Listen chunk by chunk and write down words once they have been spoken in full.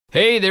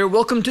Hey there,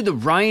 welcome to the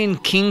Ryan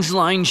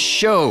Kingsline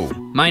Show.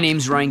 My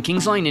name's Ryan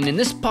Kingsline, and in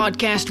this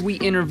podcast, we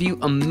interview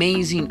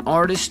amazing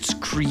artists,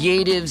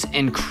 creatives,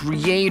 and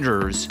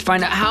creators to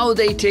find out how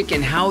they tick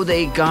and how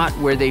they got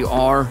where they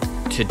are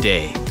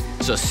today.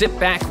 So sit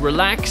back,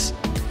 relax.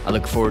 I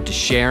look forward to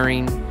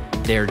sharing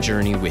their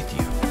journey with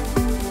you.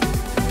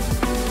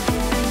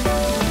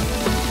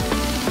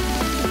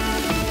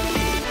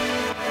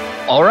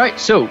 All right,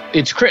 so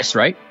it's Chris,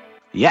 right?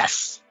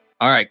 Yes.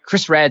 All right,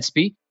 Chris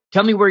Radsby.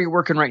 Tell me where you're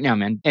working right now,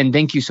 man. And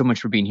thank you so much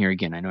for being here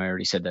again. I know I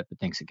already said that, but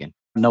thanks again.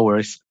 No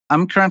worries.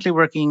 I'm currently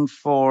working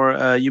for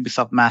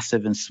Ubisoft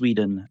Massive in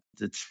Sweden.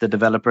 It's the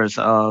developers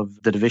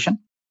of The Division.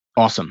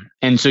 Awesome.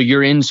 And so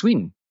you're in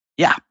Sweden?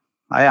 Yeah,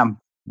 I am.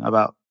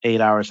 About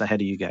 8 hours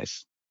ahead of you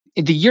guys.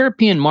 The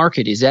European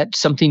market, is that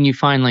something you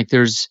find like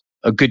there's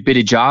a good bit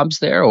of jobs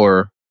there,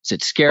 or is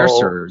it scarce,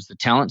 or is the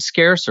talent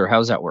scarce, or how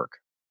does that work?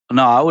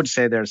 No, I would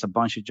say there's a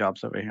bunch of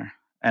jobs over here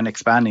and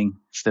expanding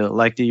still.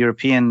 Like the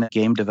European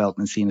game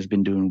development scene has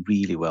been doing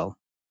really well.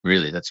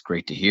 Really? That's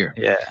great to hear.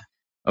 Yeah.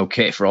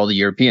 Okay, for all the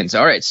Europeans.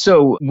 All right,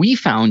 so we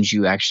found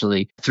you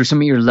actually through some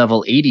of your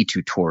level 80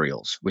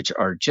 tutorials, which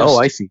are just... Oh,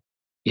 I see.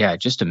 Yeah,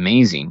 just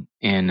amazing.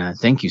 And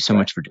thank you so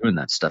much for doing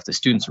that stuff. The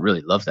students really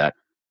love that.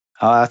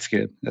 Oh, that's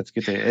good. That's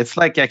good to hear. It's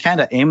like I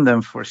kind of aim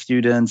them for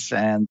students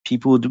and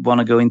people who want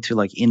to go into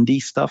like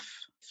indie stuff.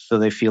 So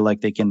they feel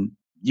like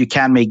you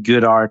can make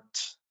good art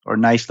or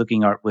nice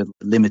looking art with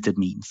limited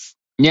means.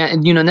 Yeah,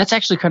 and that's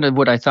actually kind of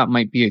what I thought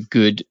might be a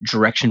good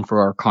direction for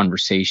our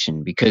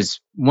conversation, because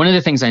one of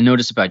the things I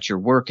notice about your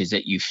work is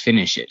that you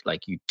finish it,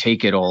 like you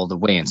take it all the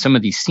way. And some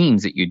of these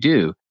scenes that you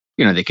do,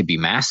 they could be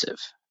massive.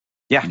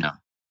 Yeah.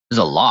 There's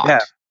a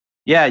lot.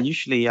 Yeah,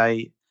 usually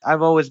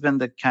I've always been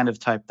the kind of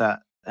type that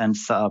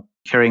ends up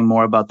caring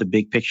more about the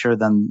big picture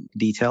than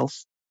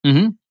details.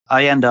 Mm-hmm.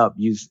 I end up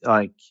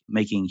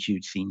making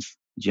huge scenes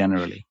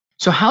generally.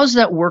 So how's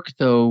that work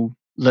though?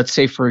 Let's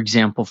say, for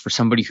example, for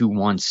somebody who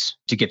wants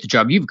to get the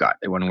job you've got,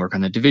 they want to work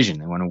on The Division.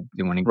 They want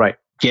to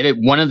get it.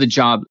 One of the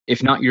job,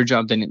 if not your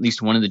job, then at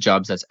least one of the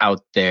jobs that's out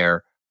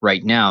there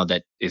right now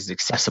that is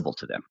accessible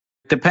to them.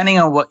 Depending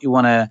on what you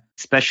want to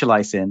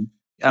specialize in.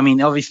 I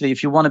mean, obviously,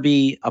 if you want to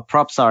be a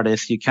props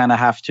artist, you kind of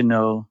have to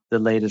know the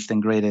latest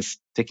and greatest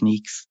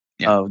techniques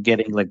of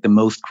getting like the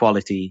most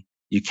quality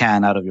you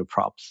can out of your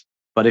props.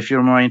 But if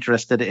you're more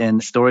interested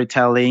in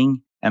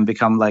storytelling and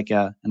become like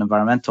an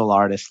environmental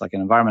artist, like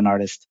an environment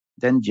artist,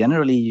 then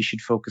generally you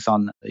should focus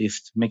on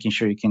just making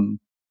sure you can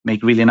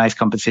make really nice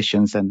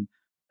compositions and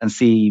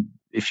see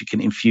if you can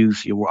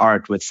infuse your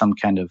art with some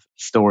kind of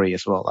story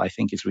as well. I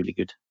think is really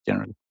good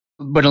generally.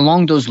 But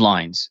along those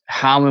lines,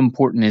 how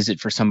important is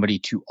it for somebody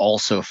to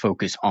also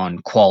focus on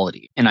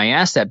quality? And I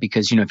ask that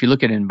because, if you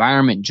look at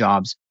environment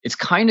jobs, it's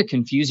kind of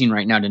confusing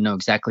right now to know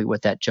exactly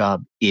what that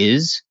job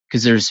is,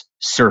 because there's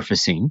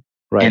surfacing,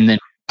 and then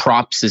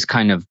props is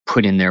kind of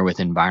put in there with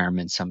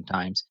environment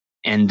sometimes.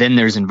 And then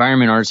there's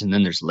environment artists, and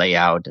then there's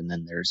layout, and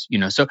then there's,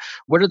 so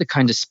what are the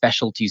kind of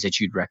specialties that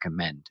you'd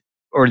recommend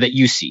or that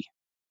you see?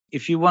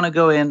 If you want to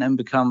go in and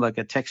become like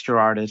a texture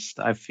artist,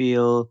 I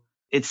feel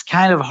it's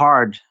kind of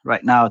hard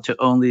right now to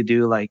only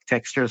do like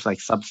textures like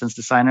substance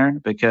designer,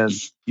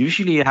 because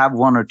usually you have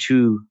one or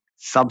two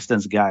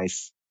substance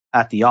guys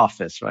at the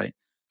office, right?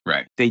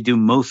 Right. They do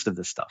most of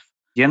the stuff.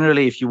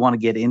 Generally, if you want to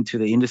get into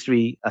the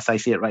industry, as I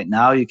see it right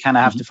now, you kind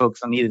of have to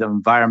focus on either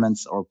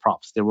environments or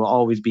props. There will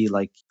always be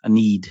like a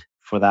need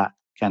for that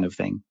kind of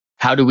thing.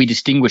 How do we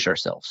distinguish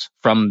ourselves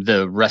from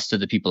the rest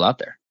of the people out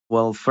there?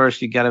 Well,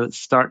 first you got to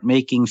start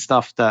making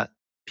stuff that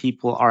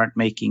people aren't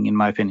making, in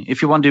my opinion.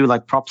 If you want to do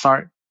like props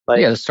art,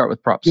 let's start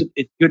with props.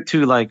 It's good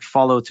to like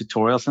follow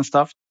tutorials and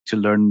stuff to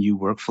learn new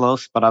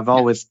workflows. But I've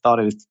always thought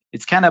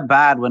it's kind of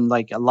bad when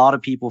like a lot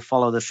of people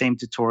follow the same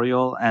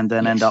tutorial and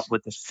then end up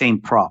with the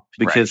same prop,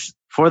 because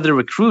for the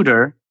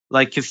recruiter,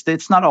 like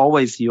it's not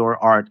always your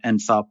art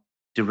ends up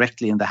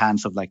directly in the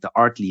hands of like the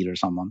art lead or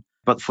someone.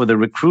 But for the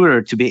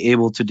recruiter to be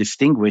able to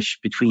distinguish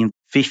between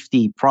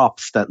 50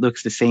 props that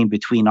looks the same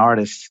between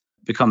artists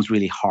becomes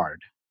really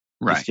hard.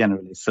 Right.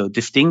 Generally. So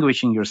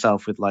distinguishing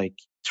yourself with like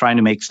trying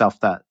to make stuff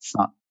that's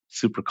not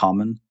super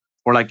common,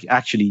 or like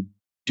actually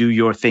do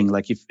your thing.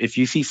 Like if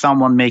you see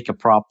someone make a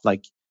prop,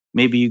 like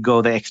maybe you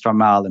go the extra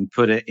mile and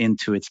put it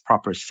into its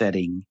proper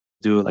setting,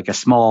 do like a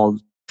small,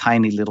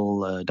 tiny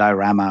little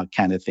diorama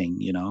kind of thing,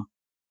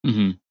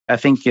 Mm-hmm. I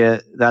think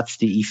that's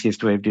the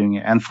easiest way of doing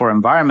it. And for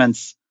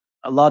environments,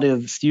 a lot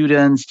of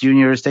students,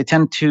 juniors, they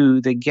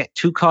get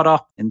too caught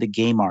up in the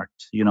game art,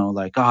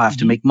 like, I have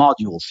to make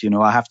modules,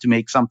 I have to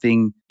make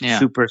something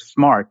super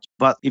smart.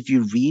 But if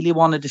you really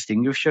want to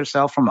distinguish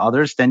yourself from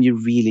others, then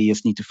you really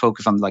just need to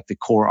focus on like the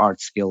core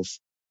art skills.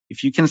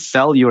 If you can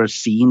sell your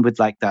scene with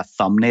like that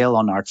thumbnail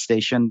on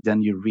ArtStation,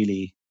 then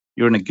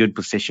you're in a good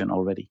position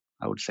already,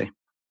 I would say.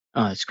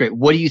 Oh, that's great.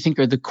 What do you think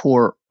are the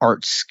core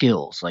art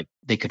skills? Like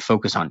they could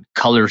focus on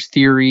color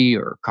theory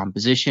or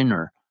composition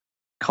or...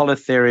 Color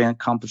theory and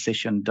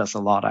composition does a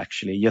lot,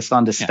 actually. Just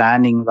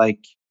understanding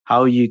like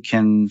how you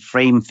can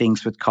frame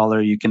things with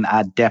color. You can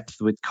add depth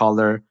with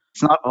color.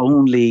 It's not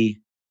only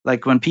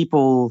like when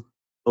people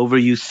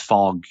overuse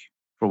fog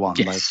for one.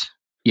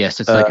 Yes,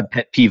 it's like a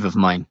pet peeve of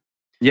mine.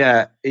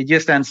 Yeah, it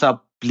just ends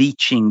up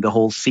bleaching the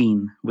whole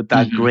scene with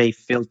that gray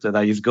filter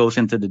that just goes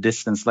into the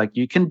distance. Like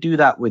you can do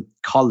that with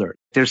color.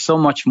 There's so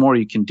much more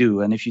you can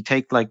do. And if you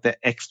take like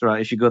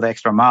if you go the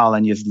extra mile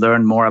and you just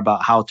learn more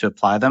about how to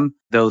apply them,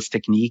 those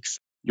techniques,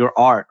 your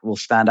art will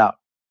stand out,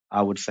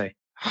 I would say.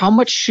 How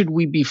much should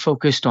we be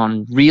focused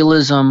on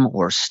realism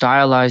or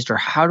stylized, or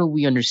how do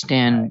we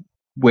understand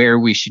where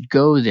we should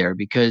go there?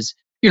 Because,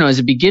 as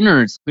a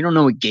beginner, we don't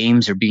know what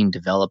games are being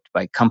developed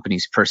by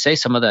companies per se.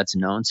 Some of that's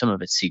known, some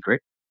of it's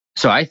secret.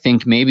 So I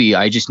think maybe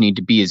I just need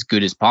to be as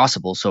good as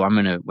possible. So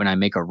when I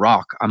make a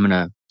rock, I'm going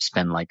to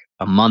spend like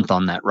a month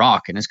on that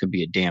rock, and it's going to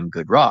be a damn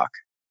good rock.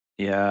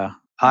 Yeah.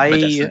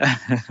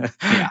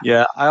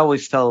 I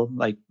always tell,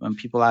 like, when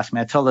people ask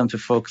me, I tell them to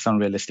focus on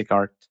realistic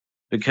art,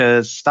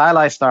 because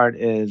stylized art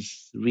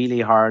is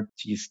really hard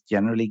to just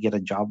generally get a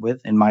job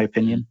with, in my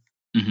opinion.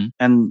 Mm-hmm.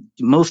 And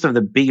most of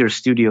the bigger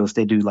studios,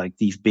 they do like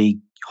these big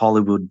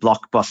Hollywood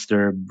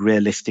blockbuster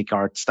realistic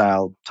art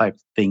style type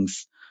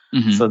things.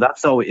 Mm-hmm. So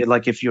that's all.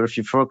 Like if your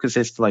focus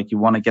is to, like, you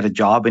want to get a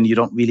job and you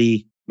don't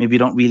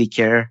really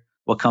care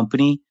what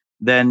company,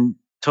 then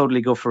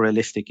totally go for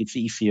realistic. It's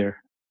easier.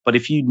 But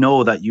if you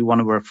know that you want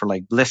to work for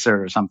like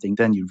Blizzard or something,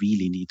 then you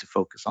really need to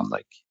focus on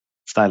like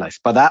stylized.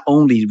 But that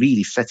only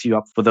really sets you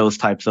up for those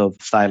types of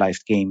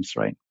stylized games,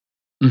 right?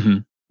 Mm-hmm.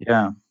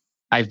 Yeah.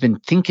 I've been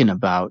thinking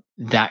about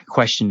that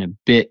question a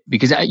bit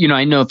because,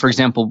 I know, for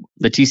example,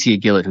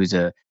 Leticia Gillett, who's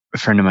a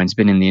friend of mine, has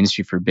been in the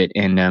industry for a bit,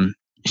 and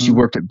she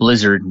worked at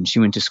Blizzard, and she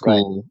went to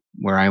school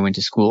where I went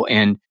to school,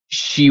 and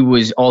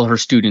all her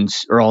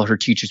students or all her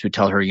teachers would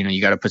tell her,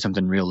 you got to put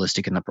something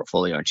realistic in the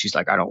portfolio. And she's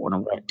like, I don't want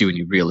to do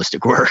any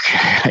realistic work.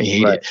 I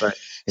hate it. Right.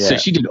 Yeah. So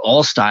she did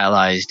all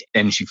stylized,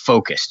 and she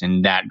focused,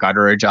 and that got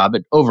her a job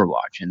at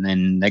Overwatch. And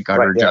then that got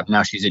her a job.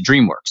 Now she's at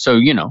DreamWorks. So,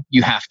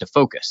 you have to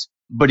focus.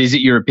 But is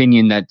it your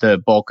opinion that the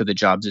bulk of the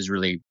jobs is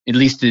really, at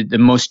least the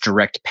most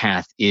direct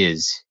path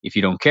is, if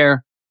you don't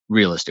care,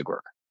 realistic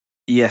work?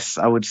 Yes,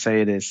 I would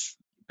say it is.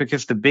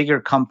 Because the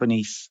bigger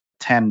companies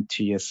tend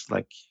to just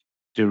like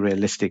do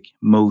realistic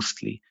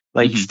mostly.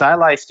 Like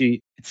stylized,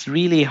 it's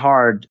really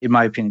hard, in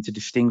my opinion, to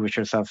distinguish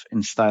yourself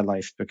in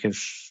stylized,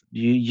 because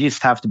you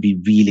just have to be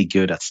really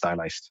good at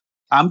stylized.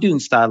 I'm doing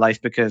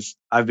stylized because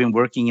I've been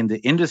working in the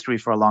industry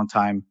for a long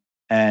time,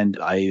 and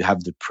I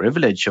have the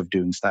privilege of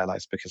doing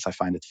stylized because I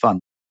find it fun.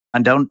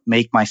 And don't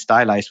make my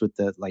stylized with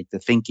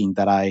the thinking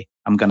that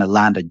I'm going to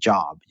land a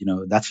job.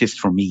 That's just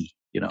for me,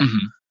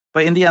 Mm-hmm.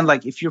 But in the end,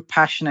 like, if you're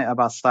passionate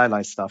about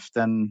stylized stuff,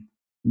 then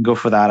go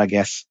for that, I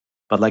guess.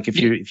 But like if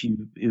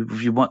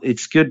you want,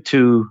 it's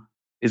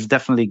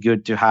definitely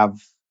good to have,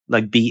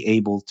 like, be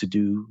able to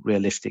do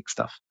realistic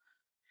stuff.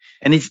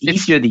 And it's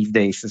easier these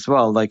days as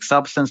well. Like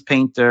Substance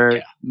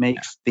Painter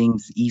makes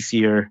things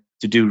easier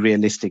to do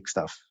realistic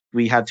stuff.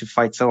 We had to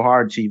fight so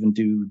hard to even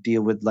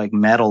deal with like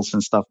metals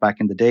and stuff back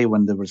in the day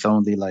when there was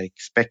only like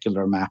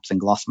specular maps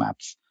and gloss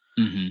maps.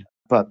 Mm-hmm.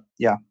 But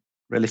yeah,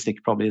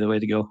 realistic probably the way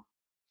to go.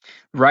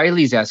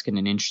 Riley's asking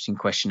an interesting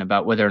question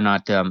about whether or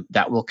not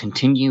that will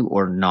continue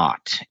or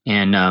not.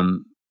 And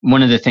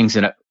one of the things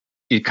that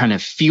it kind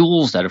of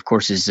fuels that, of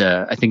course, is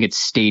I think it's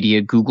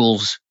Stadia,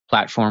 Google's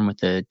platform with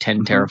the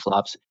 10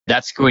 teraflops.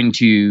 That's going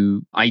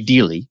to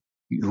ideally,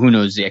 who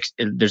knows,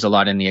 there's a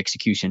lot in the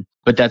execution,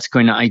 but that's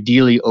going to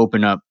ideally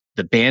open up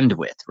the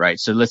bandwidth, right?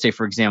 So let's say,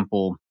 for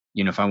example,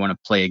 if I want to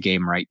play a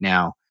game right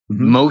now,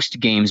 most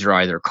games are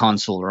either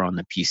console or on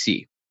the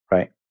PC.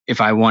 Right. If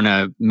I want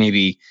to,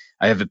 maybe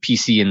I have a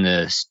PC in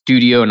the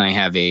studio and I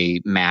have a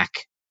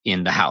Mac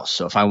in the house.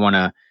 So if I want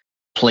to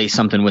play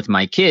something with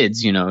my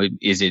kids,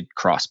 is it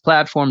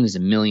cross-platform? There's a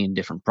million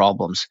different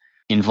problems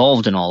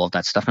involved in all of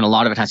that stuff. And a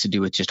lot of it has to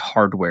do with just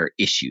hardware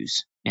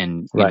issues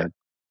and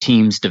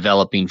teams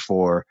developing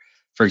for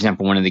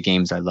example, one of the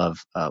games I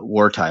love,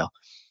 Wartile,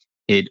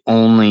 it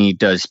only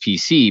does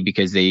PC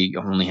because they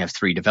only have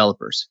 3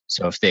 developers.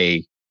 So if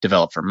they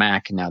develop for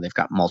Mac, and now they've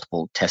got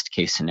multiple test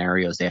case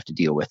scenarios they have to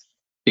deal with.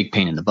 Big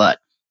pain in the butt.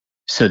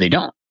 So they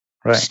don't.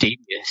 Right.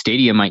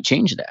 Stadia might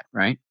change that,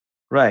 right?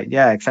 Right.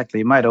 Yeah, exactly.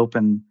 It might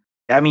open.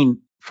 I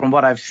mean, from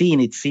what I've seen,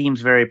 it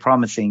seems very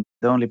promising.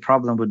 The only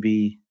problem would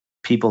be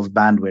people's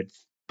bandwidth,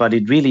 but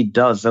it really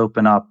does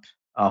open up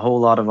a whole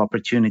lot of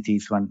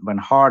opportunities when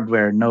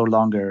hardware no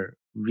longer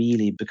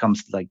really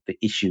becomes like the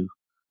issue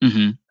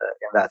in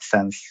that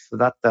sense. So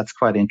that's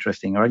quite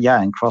interesting. Or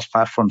and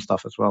cross-platform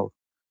stuff as well.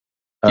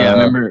 Yeah, I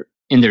remember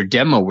in their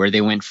demo where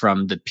they went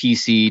from the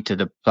PC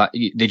to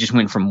they just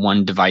went from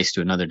one device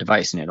to another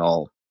device, and it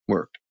all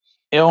worked.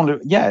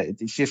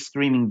 It's just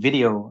streaming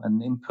video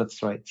and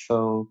inputs, right?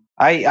 So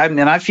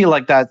I feel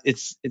like that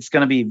it's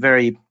going to be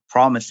very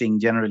promising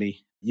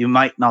generally. You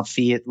might not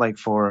see it like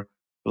for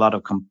a lot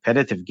of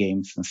competitive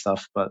games and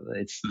stuff, but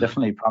it's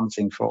definitely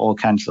promising for all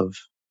kinds of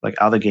like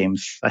other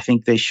games. I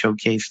think they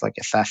showcase like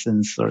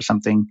Assassins or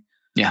something.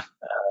 Yeah,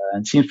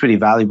 it seems pretty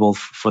valuable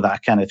for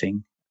that kind of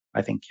thing,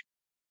 I think.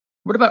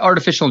 What about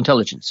artificial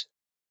intelligence?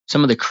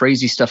 Some of the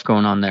crazy stuff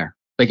going on there.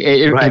 Like,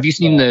 have you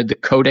seen the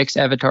Codex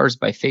avatars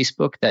by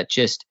Facebook that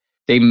just,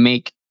 they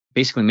make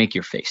basically make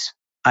your face.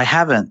 I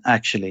haven't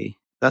actually.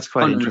 That's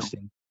quite Unreal.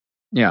 interesting.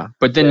 Yeah.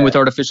 But then with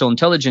artificial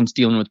intelligence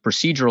dealing with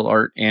procedural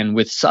art and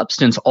with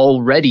substance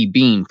already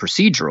being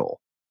procedural,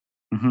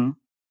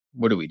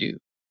 what do we do?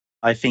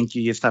 I think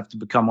you just have to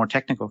become more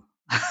technical.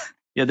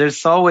 Yeah,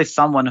 there's always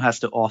someone who has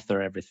to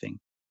author everything.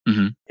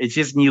 It's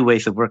just new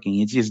ways of working.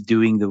 It's just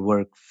doing the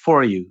work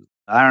for you.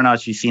 I don't know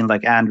if you've seen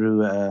like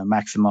Andrew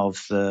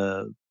Maximov's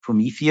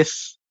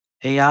Prometheus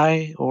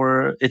AI,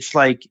 or it's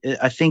like,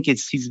 I think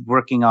he's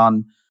working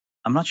on,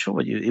 I'm not sure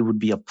it would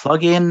be a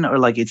plugin, or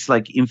like it's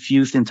like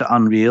infused into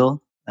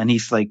Unreal, and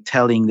he's like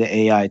telling the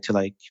AI to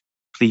like,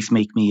 please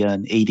make me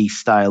an 80s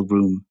style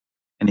room,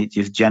 and it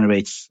just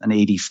generates an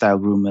 80s style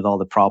room with all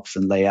the props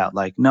and layout.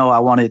 Like, no, I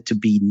want it to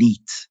be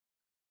neat,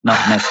 not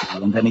messy.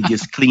 And then he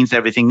just cleans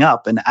everything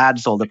up and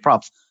adds all the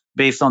props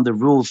based on the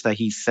rules that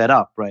he's set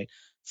up, right?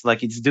 So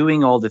like it's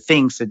doing all the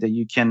things so that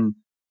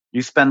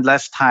you spend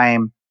less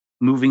time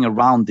moving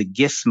around the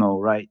gizmo,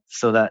 right?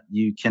 So that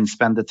you can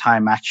spend the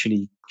time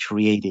actually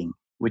creating,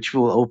 which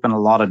will open a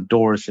lot of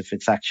doors if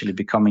it's actually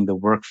becoming the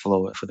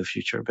workflow for the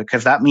future.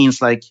 Because that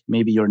means like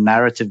maybe your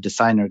narrative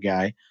designer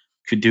guy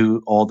could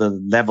do all the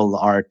level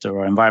art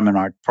or environment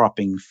art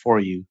propping for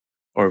you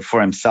or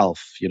for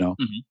himself,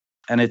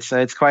 And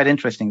it's quite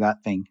interesting,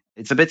 that thing.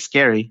 It's a bit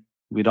scary.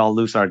 We'd all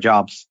lose our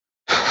jobs.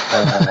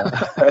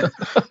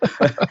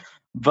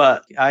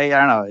 But I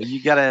don't know.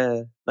 You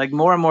gotta, like,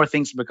 more and more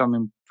things are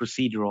becoming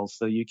procedural.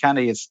 So you kind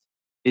of just,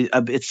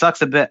 it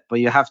sucks a bit, but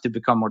you have to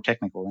become more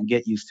technical and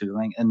get used to it.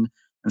 Like, and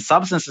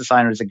Substance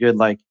Designer is a good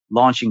like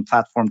launching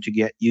platform to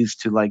get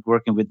used to like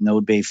working with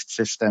node-based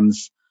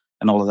systems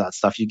and all of that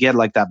stuff. You get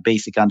like that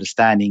basic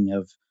understanding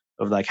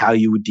of like how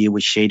you would deal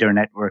with shader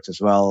networks as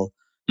well,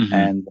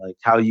 and like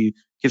how you,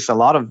 because a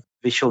lot of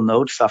visual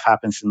node stuff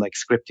happens in like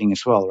scripting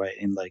as well, right?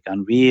 In like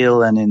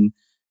Unreal and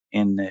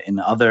in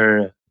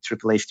other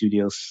AAA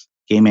studios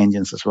game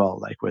engines as well,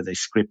 like where they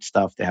script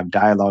stuff, they have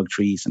dialogue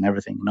trees and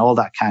everything, and all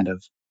that kind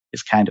of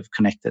is kind of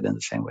connected in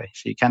the same way.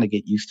 So you kind of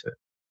get used to it.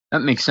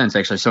 That makes sense,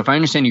 actually. So if I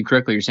understand you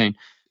correctly, you're saying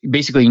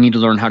basically you need to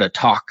learn how to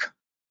talk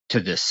to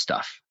this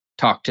stuff,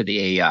 talk to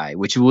the AI,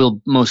 which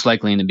will most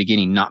likely in the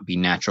beginning not be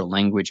natural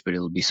language, but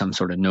it'll be some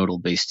sort of nodal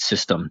based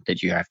system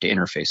that you have to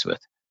interface with.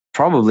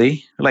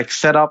 Probably like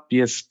set up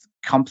just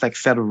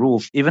complex set of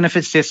rules. Even if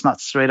it's just not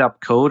straight up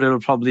code,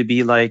 it'll probably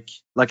be like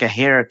a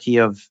hierarchy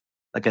of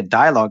like a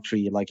dialogue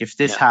tree. Like if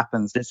this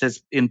happens, this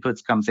is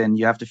inputs comes in,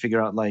 you have to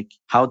figure out like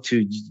how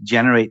to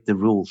generate the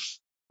rules.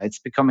 It's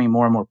becoming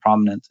more and more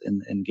prominent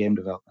in game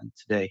development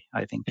today,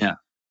 I think. Yeah.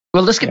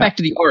 Well, let's get back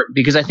to the art,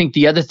 because I think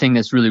the other thing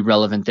that's really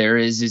relevant there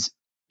is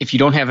if you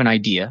don't have an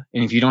idea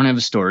and if you don't have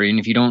a story and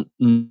if you don't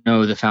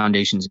know the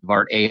foundations of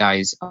art, AI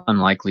is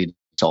unlikely to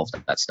solve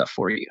that stuff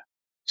for you.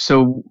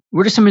 So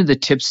what are some of the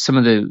tips, some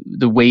of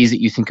the ways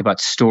that you think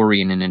about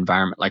story in an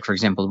environment? Like, for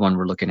example, the one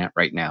we're looking at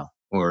right now,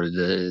 or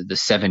the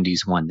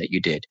 70s one that you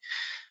did.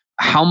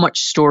 How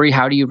much story?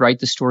 How do you write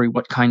the story?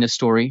 What kind of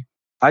story?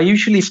 I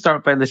usually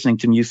start by listening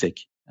to music.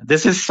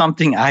 This is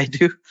something I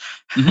do.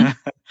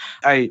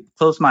 I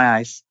close my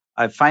eyes.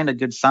 I find a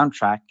good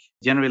soundtrack.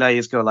 Generally, I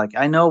just go like,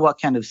 I know what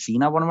kind of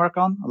scene I want to work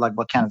on, like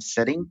what kind of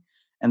setting.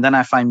 And then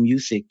I find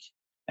music.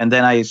 And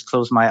then I just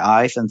close my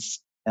eyes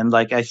and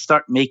like I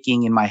start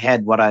making in my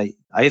head what I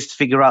just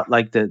figure out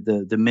like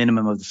the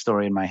minimum of the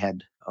story in my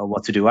head of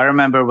what to do. I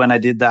remember when I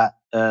did that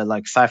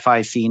like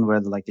sci-fi scene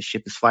where like the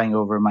ship is flying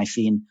over my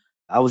scene,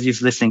 I was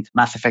just listening to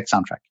Mass Effect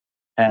soundtrack.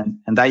 And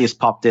that just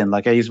popped in.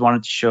 Like I just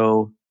wanted to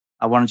show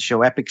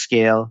epic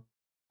scale.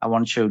 I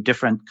wanted to show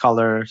different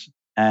colors,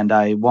 and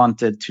I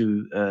wanted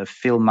to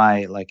fill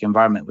my like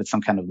environment with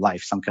some kind of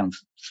life, some kind of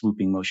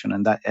swooping motion,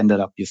 and that ended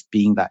up just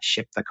being that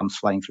ship that comes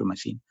flying through my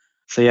scene.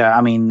 So yeah,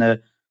 I mean,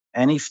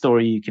 any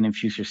story you can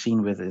infuse your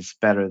scene with is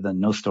better than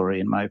no story,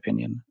 in my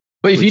opinion.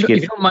 But if you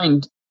don't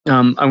mind,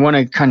 I want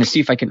to kind of see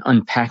if I can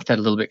unpack that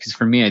a little bit, because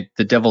for me,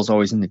 the devil's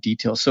always in the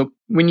details. So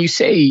when you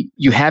say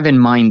you have in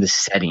mind the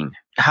setting,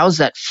 how's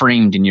that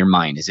framed in your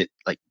mind? Is it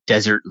like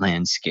desert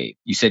landscape?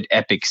 You said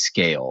epic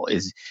scale.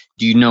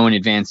 Do you know in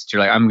advance that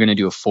you're like, I'm going to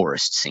do a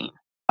forest scene?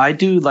 I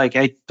do. Like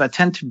I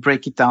tend to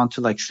break it down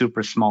to like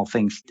super small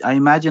things. I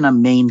imagine a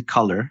main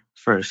color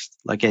first.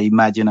 Like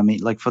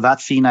like for that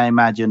scene, I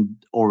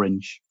imagined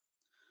orange.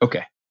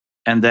 Okay.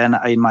 And then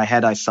in my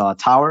head, I saw a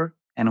tower,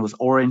 and it was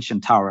orange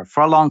and tower.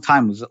 For a long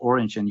time, it was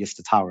orange and just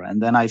a tower. And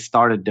then I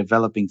started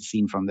developing the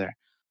scene from there.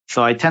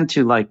 So I tend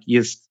to like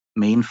use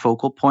main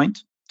focal point,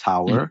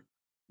 tower,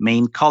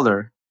 main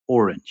color,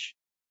 orange.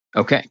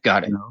 Okay,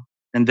 got it.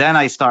 And then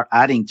I start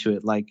adding to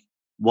it, like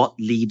what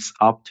leads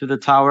up to the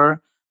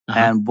tower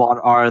and what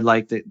are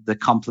like the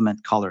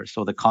complement colors,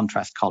 so the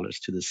contrast colors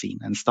to the scene,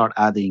 and start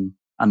adding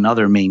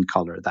another main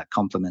color that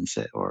complements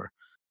it. Or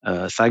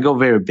so I go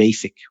very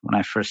basic when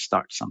I first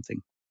start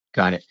something.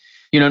 Got it.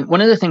 One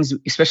of the things,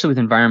 especially with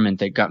environment,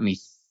 that got me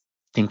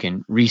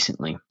thinking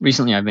recently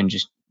I've been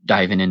just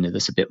diving into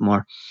this a bit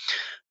more.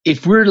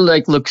 If we're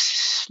like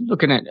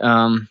looking at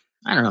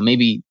I don't know,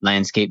 maybe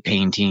landscape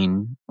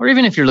painting, or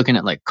even if you're looking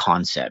at like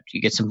concept,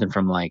 you get something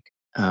from like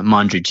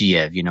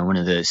Mondragiev, one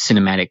of the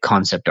cinematic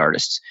concept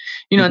artists,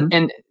 Mm-hmm.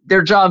 and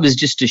their job is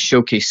just to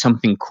showcase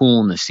something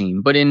cool in the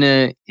scene. But in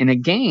a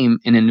game,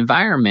 an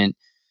environment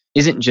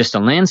isn't just a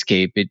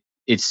landscape.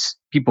 It's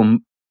people.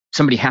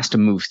 Somebody has to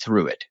move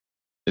through it.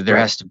 There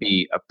Right. has to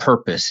be a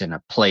purpose and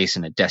a place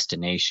and a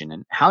destination.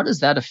 And how does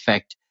that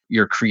affect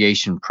your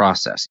creation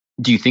process?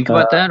 Do you think Uh,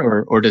 about that,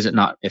 or does it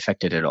not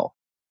affect it at all?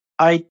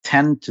 I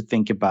tend to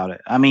think about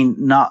it. I mean,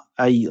 not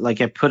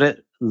I put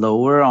it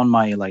lower on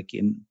my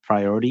in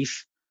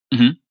priorities.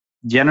 Hmm.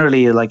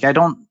 Generally, I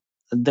don't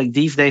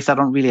these days I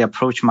don't really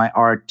approach my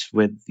art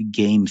with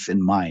games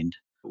in mind,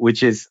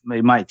 which is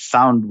it might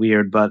sound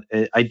weird, but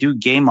I do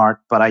game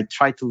art, but I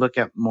try to look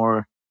at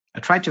more. I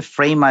try to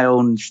frame my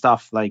own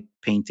stuff like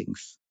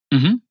paintings.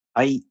 Hmm.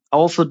 I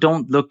also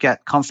don't look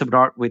at concept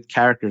art with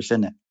characters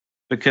in it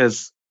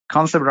because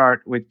concept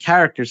art with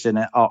characters in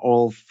it are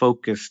all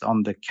focused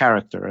on the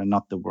character and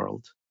not the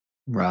world.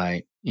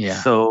 Right. Yeah.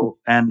 So,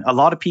 and a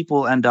lot of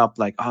people end up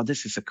like, oh,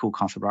 this is a cool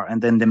concept art.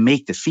 And then they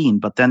make the scene,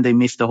 but then they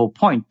miss the whole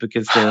point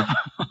because the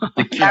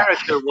Yeah.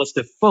 character was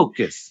the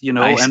focus, I've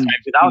and seen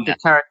without the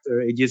that.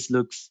 character, it just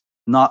looks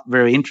not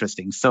very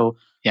interesting. So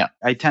Yeah.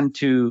 I tend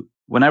to,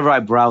 whenever I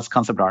browse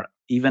concept art,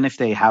 even if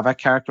they have a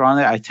character on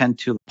it, I tend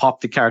to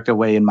pop the character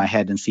away in my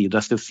head and see,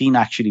 does the scene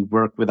actually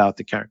work without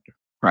the character?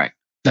 Right.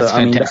 So, That's a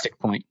I mean, fantastic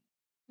point.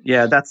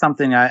 yeah, that's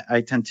something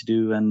I tend to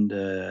do. And,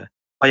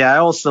 but yeah, I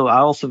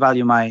also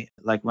value my,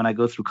 when I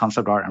go through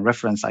concept art and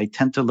reference, I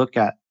tend to look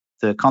at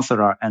the concept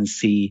art and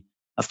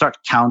I start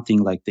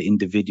counting the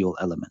individual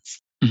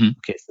elements. Hmm.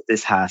 Okay, so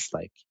this has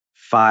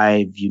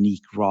 5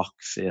 unique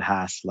rocks. It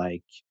has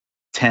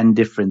 10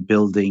 different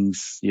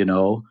buildings,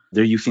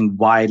 they're using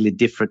widely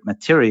different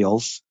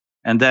materials.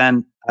 And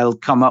then I'll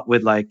come up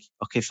with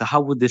okay, so how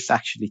long would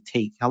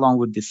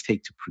this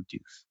take to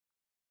produce?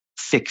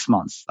 6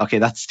 months. Okay,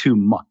 that's too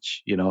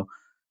much.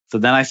 So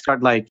then I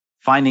start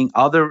finding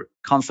other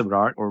concept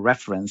art or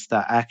reference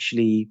that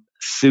actually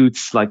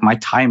suits my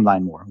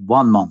timeline more.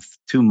 1 month,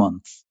 2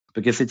 months,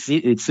 because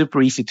it's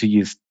super easy to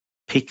just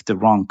pick the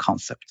wrong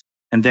concept,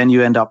 and then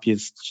you end up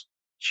just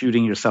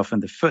shooting yourself in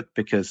the foot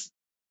because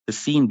the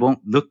scene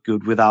won't look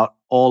good without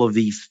all of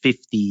these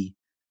 50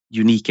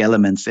 unique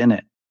elements in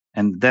it.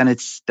 And then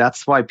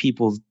that's why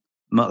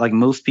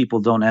most people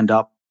don't end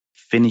up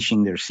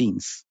finishing their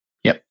scenes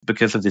Yep.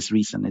 because of this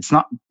reason. It's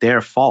not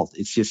their fault.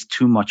 It's just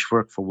too much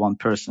work for one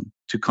person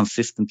to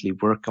consistently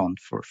work on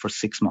for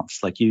 6 months.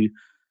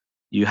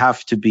 You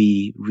have to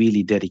be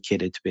really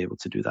dedicated to be able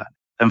to do that.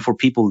 And for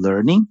people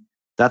learning,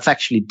 that's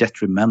actually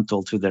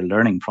detrimental to their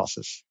learning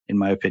process, in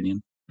my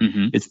opinion.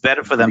 Hmm. It's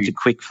better for them to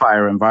quick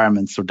fire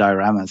environments or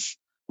dioramas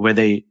where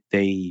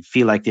they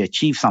feel like they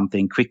achieve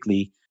something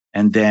quickly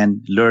and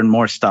then learn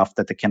more stuff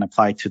that they can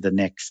apply to the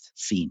next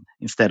scene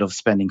instead of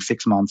spending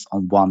 6 months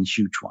on one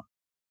huge one.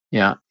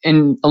 Yeah.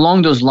 And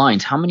along those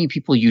lines, how many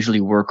people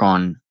usually work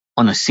on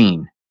a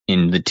scene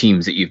in the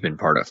teams that you've been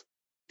part of?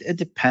 It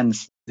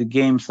depends. The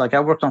games, I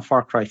worked on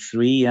Far Cry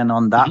 3, and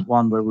on that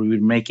one where we were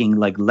making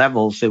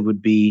levels, it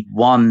would be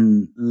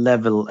one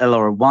level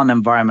or one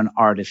environment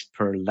artist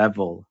per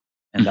level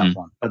in that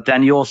one. But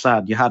then you also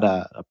had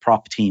a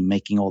prop team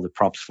making all the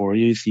props for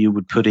you, so you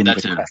would put in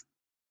requests.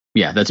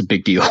 Yeah, that's a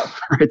big deal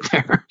right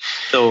there.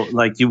 So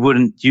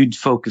you'd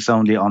focus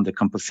only on the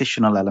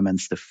compositional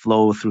elements, the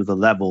flow through the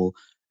level,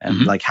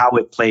 and how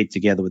it played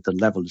together with the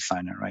level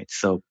designer, right?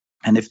 So,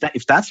 and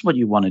if that's what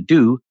you want to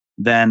do,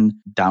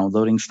 then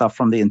downloading stuff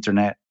from the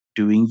internet,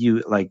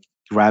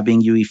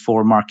 grabbing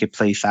UE4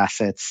 marketplace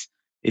assets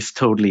is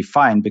totally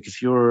fine,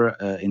 because your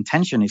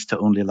intention is to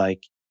only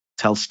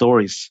tell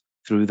stories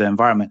through the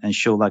environment and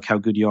show how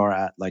good you are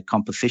at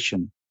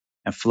composition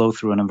and flow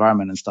through an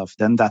environment and stuff.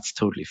 Then that's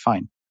totally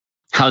fine.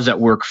 How does that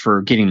work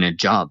for getting a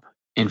job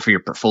and for your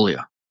portfolio?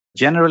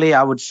 Generally,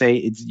 I would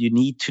say you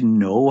need to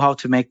know how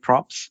to make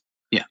props.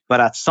 Yeah.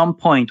 But at some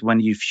point when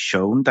you've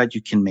shown that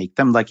you can make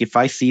them, if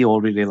I see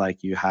already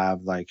you have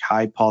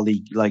high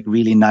poly,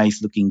 really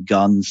nice looking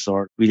guns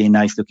or really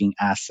nice looking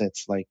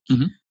assets,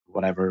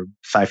 whatever,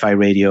 sci-fi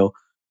radio,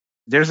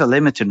 there's a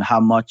limit in how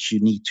much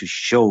you need to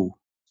show,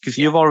 because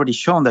you've already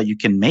shown that you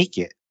can make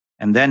it.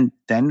 And then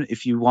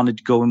if you wanted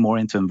to go more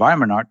into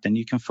environment art, then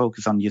you can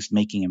focus on just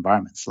making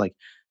environments.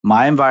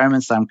 My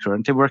environments I'm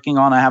currently working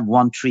on, I have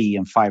 1 tree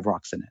and 5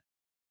 rocks in it.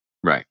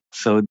 Right.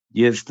 So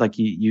yes,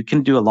 you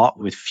can do a lot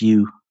with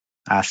few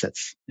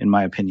assets, in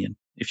my opinion,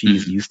 if you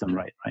use them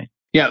right.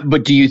 Yeah,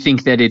 but do you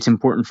think that it's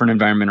important for an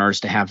environment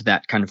artist to have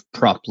that kind of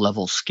prop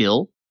level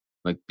skill?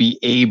 Be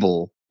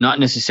able, not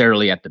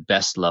necessarily at the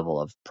best level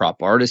of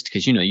prop artist,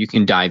 because you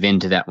can dive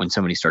into that when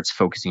somebody starts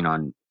focusing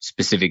on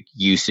specific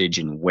usage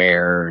and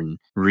wear and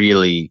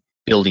really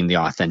building the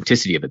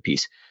authenticity of a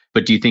piece.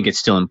 But do you think it's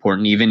still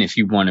important, even if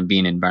you want to be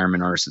an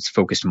environment artist that's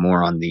focused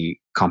more on the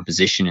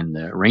composition and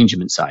the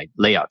arrangement side,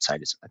 layout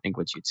side is, I think,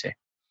 what you'd say?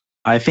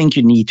 I think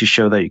you need to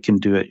show that you can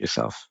do it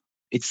yourself.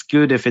 It's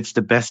good if it's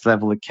the best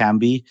level it can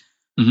be,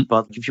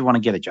 but if you want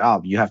to get a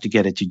job, you have to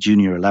get it to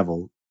junior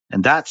level.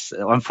 And that's,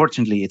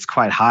 unfortunately, it's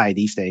quite high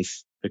these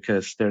days,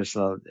 because there's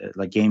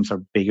games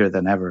are bigger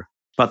than ever.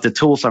 but the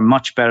tools are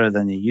much better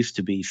than they used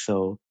to be.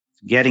 So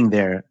getting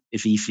there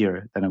is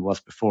easier than it was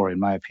before, in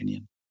my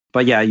opinion.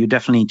 But yeah, you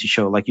definitely need to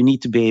show, like, you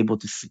need to be able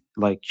to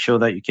show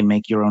that you can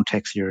make your own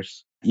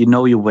textures. You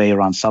know your way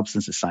around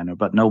Substance Designer,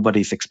 but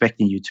nobody's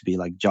expecting you to be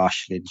like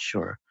Josh Lynch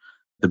or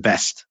the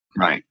best.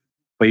 Right.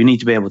 But you need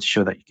to be able to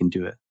show that you can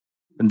do it.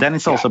 And then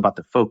it's also about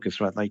the focus,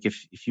 right? Like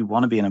if you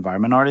want to be an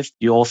environment artist,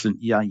 you also,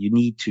 you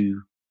need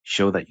to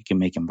show that you can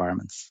make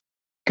environments.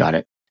 Got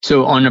it.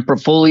 So on a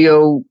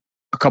portfolio,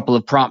 a couple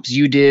of props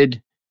you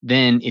did.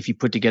 Then if you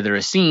put together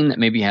a scene that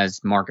maybe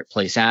has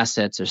marketplace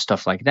assets or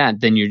stuff like that,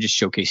 then you're just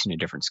showcasing a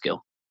different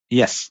skill.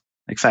 Yes,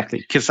 exactly.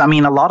 Because I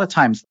mean, a lot of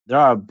times there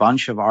are a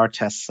bunch of art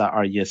tests that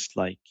are just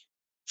like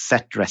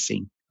set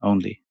dressing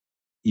only.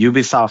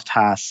 Ubisoft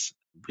has,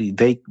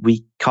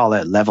 we call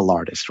it level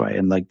artists, right?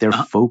 And like their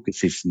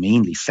focus is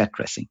mainly set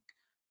dressing.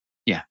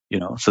 Yeah.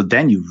 So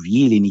then you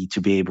really need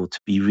to be able to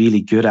be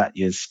really good at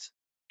just,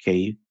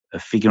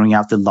 figuring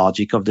out the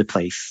logic of the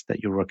place that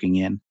you're working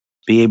in,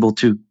 be able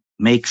to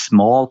make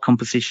small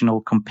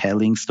compositional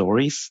compelling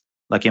stories,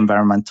 like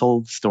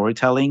environmental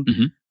storytelling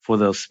for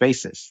those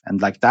spaces.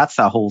 And like, that's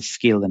a whole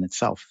skill in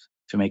itself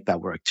to make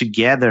that work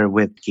together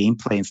with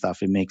gameplay and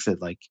stuff. It makes it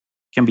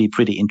can be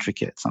pretty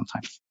intricate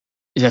sometimes.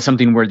 Is that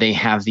something where they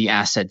have the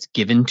assets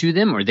given to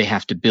them, or they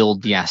have to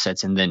build the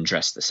assets and then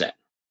dress the set?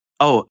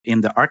 Oh,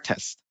 in the art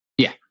test.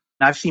 Yeah.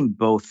 I've seen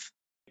both.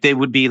 They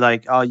would be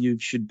like, oh, you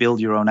should build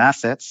your own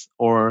assets.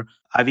 Or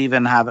I've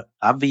even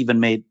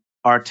made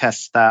art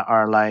tests that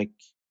are like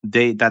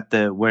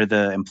where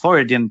the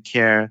employer didn't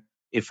care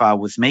if I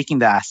was making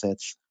the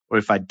assets or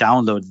if I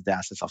downloaded the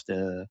assets off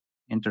the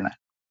internet.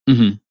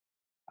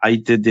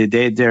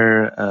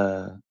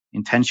 Their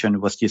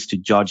intention was just to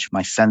judge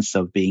my sense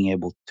of being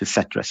able to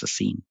set dress a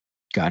scene.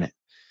 Got it.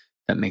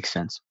 That makes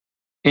sense.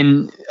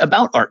 And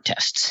about art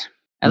tests,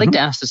 I like to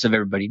ask this of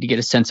everybody to get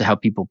a sense of how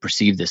people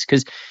perceive this,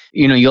 because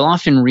you'll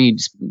often read,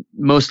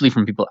 mostly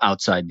from people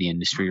outside the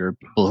industry or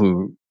people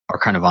who are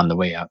kind of on the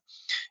way out,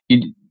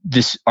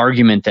 this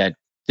argument that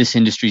this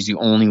industry is the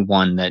only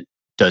one that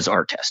does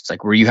art tests,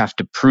 like where you have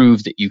to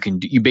prove that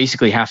you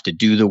basically have to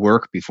do the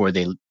work before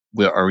they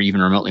are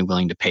even remotely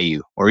willing to pay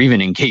you or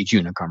even engage you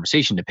in a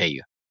conversation to pay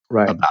you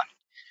about it.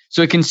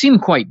 So it can seem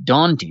quite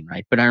daunting,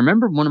 right? But I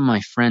remember one of my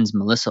friends,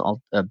 Melissa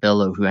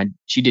Bello,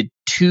 she did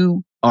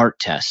 2 art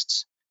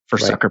tests for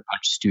Sucker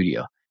Punch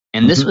Studio.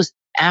 And this was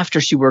after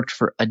she worked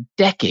for a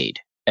decade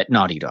at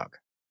Naughty Dog,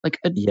 like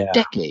a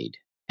decade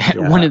at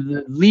one of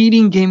the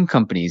leading game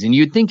companies. And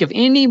you'd think if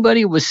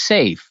anybody was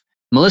safe,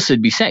 Melissa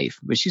would be safe,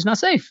 but she's not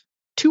safe.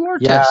 2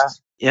 art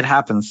tests. It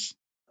happens.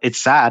 It's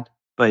sad,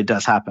 but it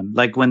does happen.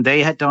 Like when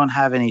they don't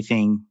have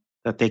anything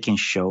that they can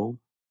show,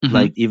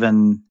 like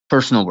even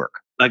personal work.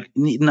 Like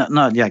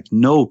not like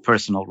no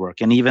personal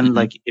work, and even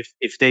like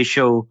if they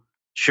show,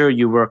 sure,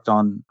 you worked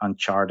on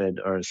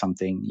Uncharted or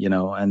something,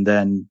 and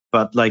then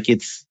but like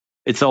it's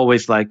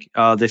always like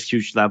this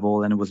huge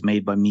level and it was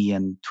made by me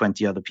and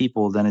 20 other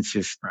people, then it's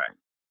just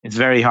it's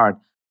very hard.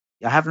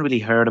 I haven't really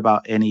heard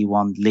about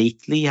anyone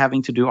lately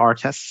having to do art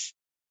tests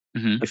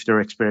if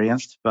they're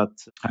experienced, but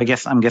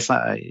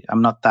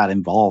I'm not that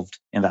involved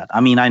in that.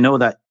 I mean, I know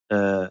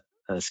that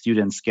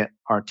students get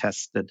art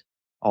tested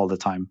all the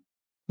time.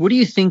 What do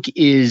you think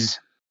is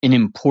an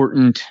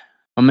important,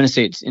 I'm going to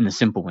say it's in a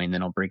simple way and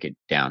then I'll break it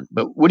down,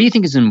 but what do you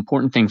think is an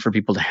important thing for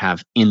people to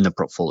have in the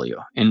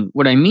portfolio? And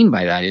what I mean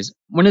by that is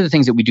one of the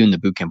things that we do in the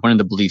bootcamp, one of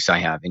the beliefs I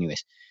have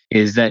anyways,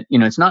 is that,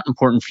 it's not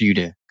important for you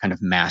to kind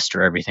of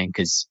master everything,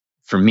 because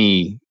for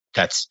me,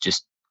 that's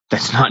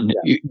not,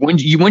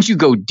 once you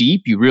go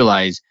deep, you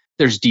realize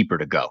there's deeper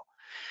to go.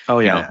 Oh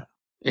yeah.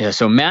 Yeah.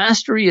 So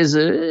mastery is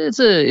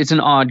it's an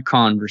odd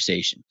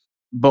conversation.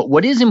 But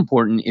what is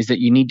important is that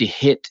you need to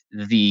hit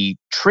the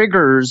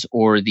triggers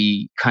or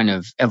the kind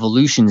of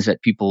evolutions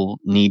that people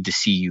need to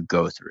see you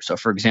go through. So,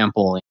 for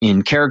example,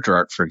 in character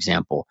art,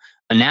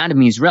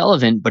 anatomy is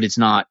relevant, but it's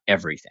not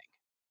everything.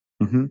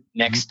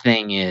 Next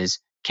thing is,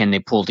 can they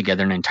pull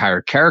together an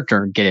entire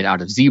character and get it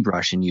out of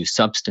ZBrush and use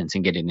Substance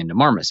and get it into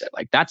Marmoset?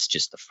 Like, that's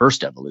just the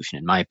first evolution,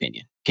 in my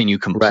opinion. Can you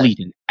complete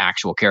an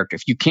actual character?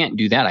 If you can't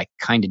do that, I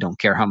kind of don't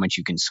care how much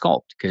you can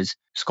sculpt, because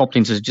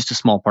sculpting is just a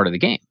small part of the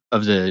game,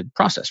 of the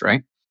process,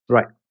 right?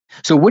 Right.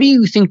 So what do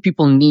you think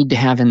people need to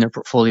have in their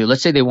portfolio?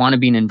 Let's say they want to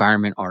be an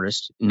environment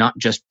artist, not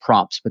just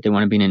props, but they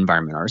want to be an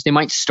environment artist. They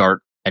might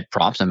start at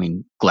props. I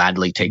mean,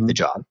 gladly take the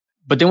job,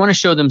 but they want to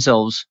show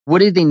themselves. What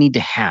do they need to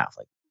have?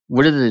 Like,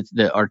 what are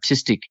the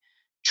artistic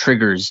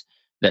triggers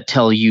that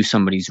tell you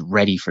somebody's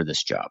ready for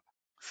this job?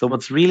 So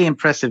what's really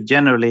impressive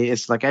generally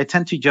is, like, I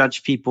tend to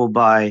judge people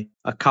by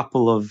a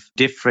couple of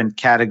different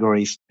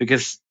categories,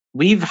 because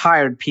we've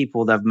hired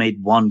people that have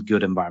made one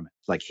good environment.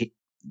 Like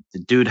the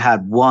dude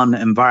had one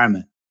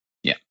environment,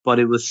 but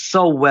it was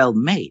so well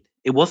made.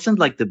 It wasn't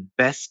like the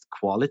best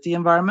quality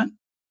environment,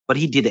 but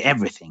he did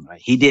everything,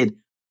 right? He did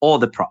all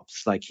the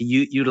props. Like,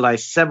 he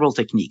utilized several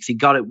techniques. He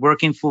got it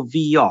working for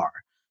VR,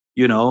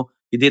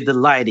 he did the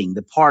lighting,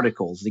 the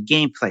particles, the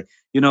gameplay,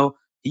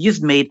 he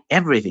just made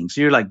everything.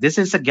 So you're like, this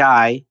is a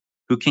guy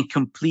who can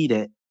complete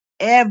it,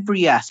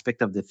 every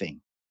aspect of the thing.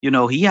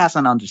 he has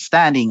an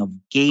understanding of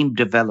game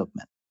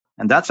development.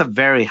 And that's a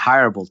very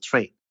hireable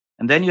trait.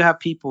 And then you have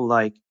people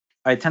like,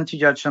 I tend to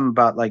judge them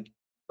about like,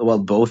 well,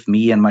 both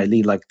me and my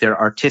lead, like their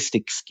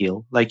artistic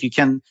skill. Like you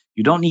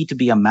don't need to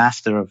be a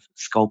master of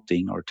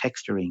sculpting or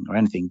texturing or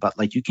anything, but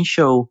like you can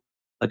show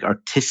like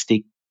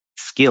artistic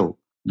skill.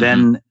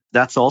 Then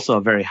that's also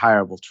a very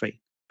hireable trait,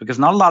 because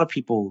not a lot of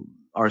people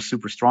are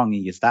super strong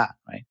in just that,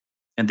 right?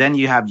 And then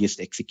you have just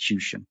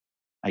execution,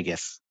 I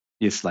guess.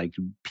 Just like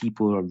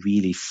people are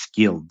really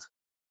skilled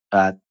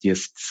at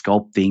just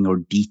sculpting or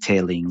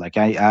detailing. Like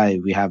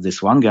we have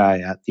this one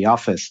guy at the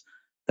office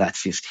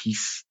that's just,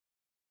 he's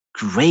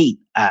great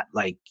at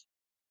like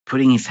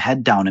putting his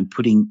head down and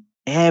putting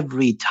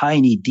every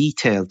tiny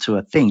detail to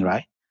a thing,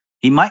 right?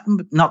 He might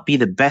not be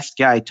the best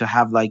guy to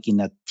have like in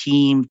a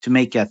team to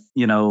make a,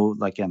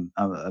 like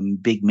a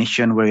big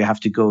mission where you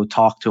have to go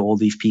talk to all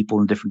these people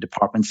in different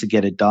departments to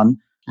get it done.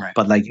 Right.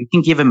 But like you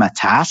can give him a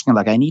task and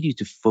like, I need you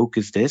to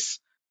focus this.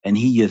 And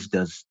he just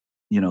does,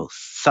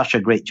 such a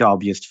great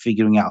job just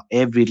figuring out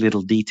every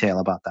little detail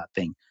about that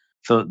thing.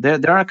 So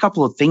there are a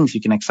couple of things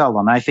you can excel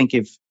on. I think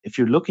if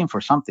you're looking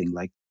for something,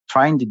 like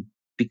trying to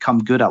become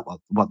good at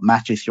what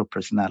matches your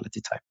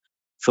personality type.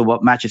 So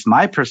what matches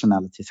my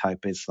personality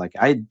type is like,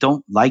 I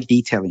don't like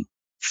detailing.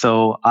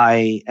 So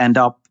I end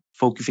up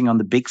focusing on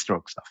the big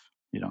stroke stuff,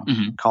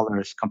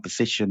 colors,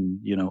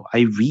 composition,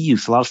 I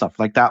reuse a lot of stuff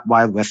like that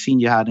Wild West scene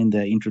you had in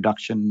the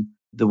introduction,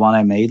 the one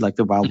I made, like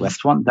the Wild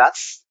West one.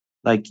 That's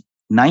like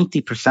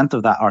 90%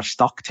 of that are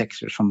stock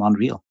textures from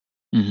Unreal.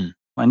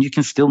 And you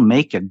can still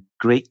make a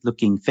great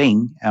looking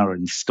thing or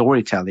in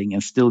storytelling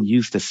and still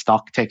use the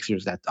stock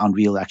textures that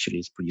Unreal actually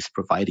is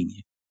providing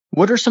you.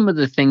 What are some of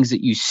the things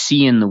that you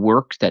see in the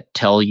work that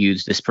tell you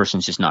this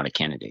person's just not a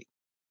candidate?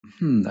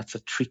 That's a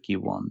tricky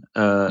one.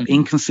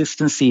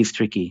 Inconsistency is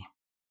tricky.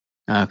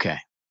 Okay.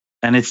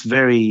 And it's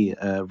very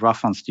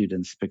rough on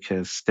students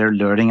because they're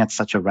learning at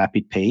such a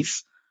rapid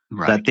pace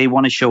that they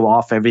want to show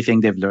off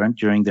everything they've learned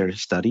during their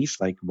studies,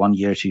 like 1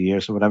 year, 2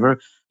 years or whatever.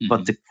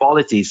 But the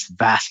quality is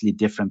vastly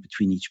different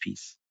between each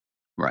piece.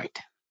 Right.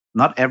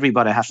 Not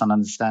everybody has an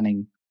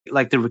understanding.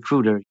 Like the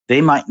recruiter, they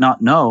might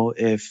not know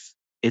if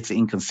it's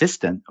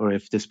inconsistent or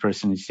if this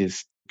person is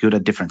just good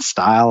at different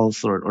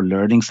styles or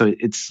learning. So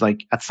it's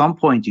like at some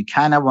point you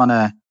kind of want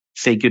to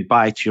say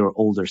goodbye to your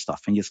older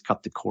stuff and just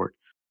cut the cord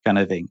kind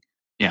of thing.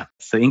 Yeah.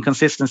 So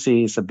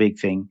inconsistency is a big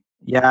thing.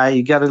 Yeah,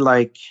 you got to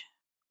like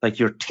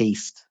your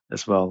taste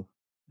as well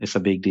is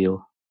a big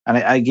deal. And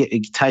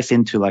it ties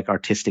into like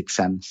artistic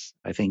sense,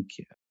 I think.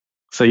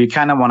 So you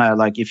kind of want to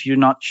like, if you're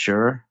not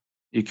sure,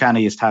 you kind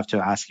of just have to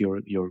ask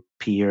your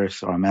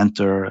peers or a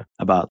mentor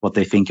about what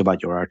they think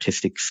about your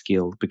artistic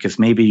skill, because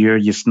maybe you're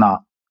just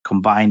not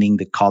combining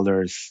the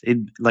colors. It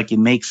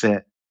makes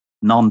it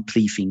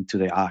non-pleasing to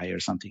the eye or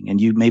something. And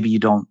maybe you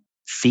don't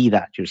see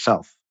that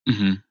yourself.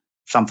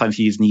 Sometimes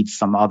you just need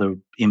some other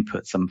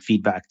input, some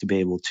feedback to be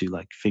able to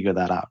like figure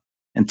that out.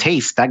 And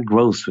taste, that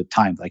grows with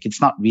time. Like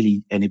it's not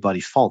really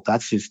anybody's fault.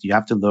 That's just, you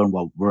have to learn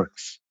what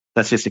works.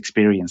 That's just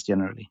experience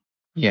generally.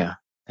 Yeah,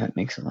 that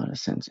makes a lot of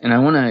sense. And I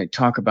want to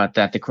talk about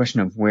that, the question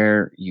of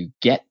where you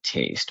get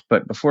taste.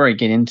 But before I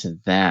get into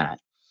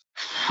that,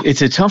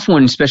 it's a tough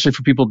one, especially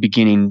for people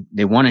beginning.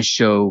 They want to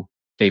show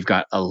they've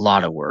got a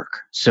lot of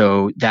work.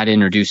 So that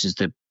introduces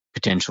the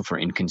potential for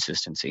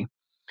inconsistency.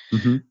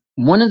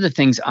 One of the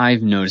things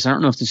I've noticed, I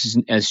don't know if this is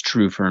as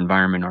true for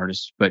environment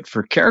artists, but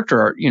for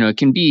character art, it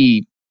can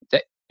be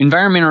that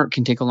environment art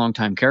can take a long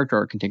time. Character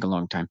art can take a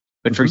long time.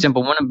 But for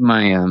example, one of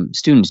my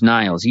students,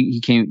 Niles, he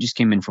just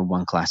came in for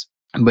one class.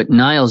 But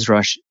Niles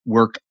Rush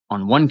worked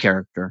on one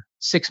character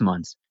 6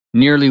 months,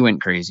 nearly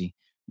went crazy,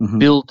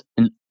 built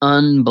an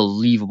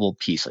unbelievable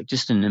piece, like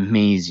just an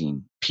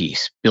amazing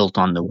piece built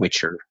on The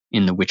Witcher,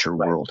 in the Witcher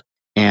world.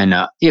 And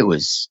it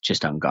was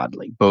just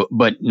ungodly, but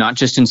not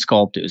just in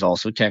sculpt. It was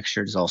also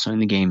textured. It was also in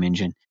the game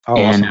engine.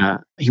 And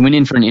awesome. He went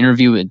in for an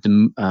interview at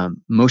the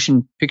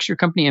motion picture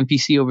company,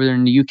 MPC, over there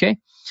in the UK.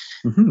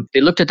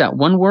 They looked at that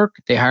one work.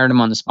 They hired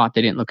him on the spot.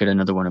 They didn't look at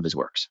another one of his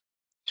works.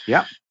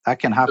 Yeah, that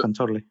can happen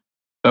totally.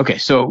 Okay,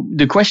 so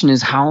the question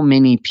is, how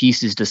many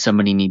pieces does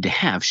somebody need to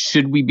have?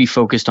 Should we be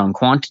focused on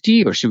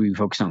quantity or should we be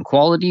focused on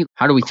quality?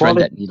 How do we thread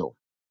that needle?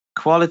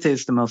 Quality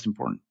is the most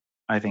important,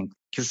 I think.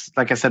 Because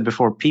like I said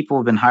before, people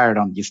have been hired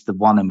on just the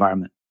one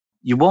environment.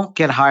 You won't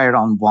get hired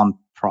on one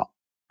prop.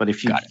 But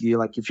if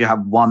if you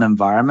have one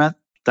environment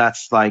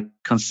that's like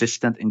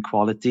consistent in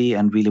quality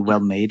and really well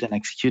made and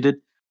executed,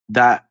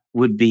 that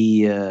would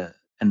be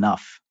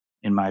enough,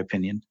 in my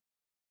opinion.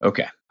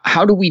 Okay.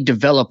 How do we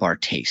develop our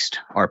taste,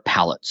 our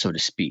palate, so to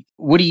speak?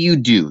 What do you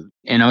do?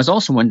 And I was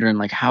also wondering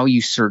like how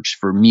you search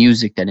for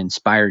music that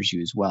inspires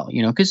you as well,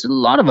 because a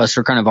lot of us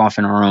are kind of off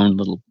in our own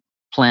little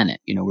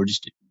planet. We're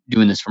just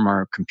doing this from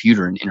our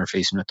computer and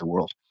interfacing with the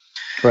world.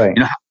 Right.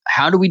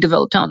 How do we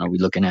develop talent? Are we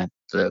looking at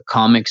the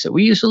comics that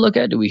we used to look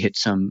at? Do we hit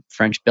some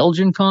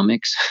French-Belgian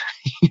comics?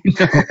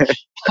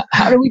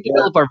 How do we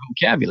develop our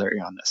vocabulary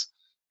on this?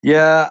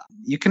 Yeah,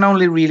 you can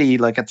only really,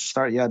 like at the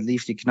start, at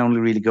least you can only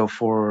really go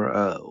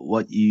for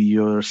what you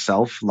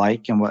yourself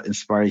like and what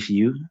inspires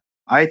you.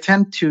 I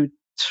tend to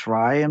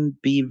try and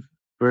be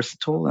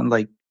versatile and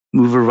like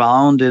move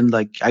around, and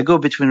like I go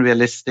between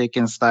realistic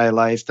and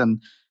stylized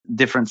and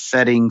different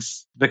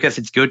settings because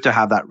it's good to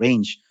have that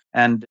range.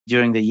 And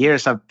during the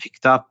years, I've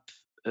picked up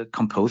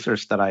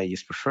composers that I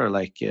used to prefer.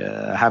 Like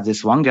I have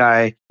this one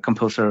guy,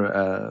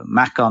 composer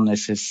Macon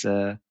is his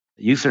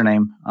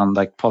username on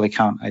like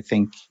Polycount, I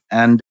think.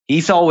 And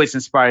he's always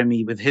inspired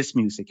me with his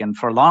music. And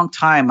for a long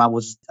time, I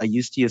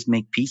used to just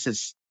make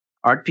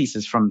art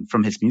pieces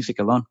from his music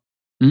alone.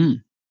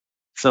 Mm.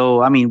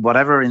 So I mean,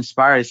 whatever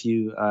inspires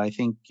you, I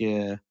think.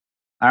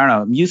 I don't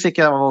know. Music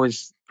I've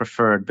always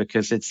preferred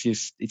because it's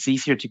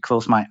easier to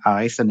close my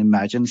eyes and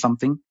imagine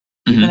something,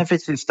 even if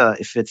it's just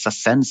if it's a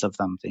sense of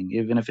something,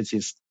 even if it's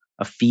just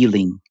a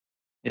feeling,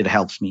 it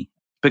helps me.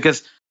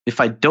 Because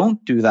if I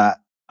don't do that,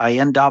 I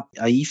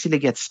easily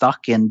get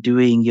stuck in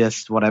doing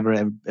just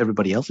whatever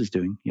everybody else is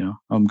doing.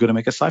 I'm going to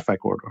make a sci-fi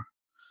corridor.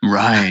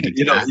 Right.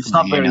 It's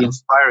not very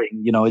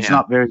inspiring. It's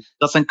not very,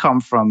 doesn't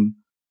come from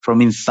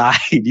inside.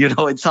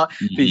 It's hard,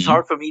 it's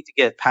hard for me to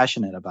get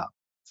passionate about.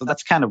 So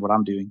that's kind of what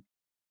I'm doing.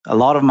 A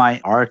lot of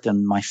my art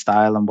and my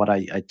style and what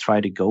I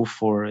try to go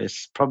for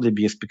is probably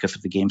just because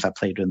of the games I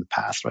played in the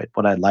past, right?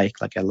 What I like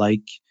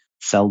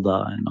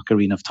Zelda and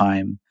Ocarina of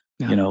Time.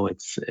 Yeah.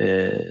 It's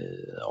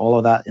all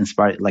of that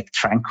inspired, like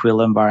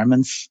tranquil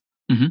environments.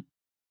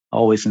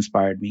 Always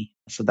inspired me.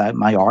 So that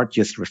my art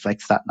just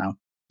reflects that now.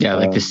 Yeah,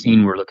 like the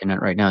scene we're looking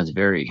at right now is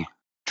very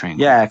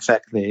tranquil. Yeah,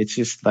 exactly. It's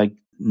just like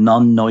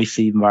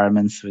non-noisy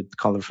environments with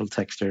colorful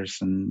textures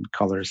and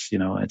colors.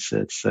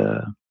 It's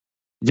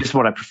just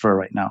what I prefer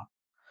right now.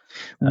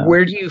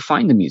 Where do you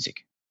find the music?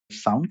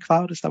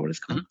 SoundCloud, is that what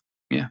it's called?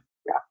 Yeah,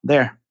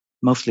 there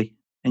mostly,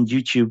 and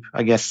YouTube,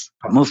 I guess,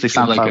 but mostly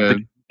SoundCloud. Like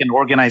you can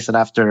organize it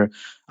after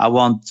I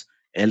want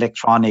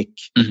electronic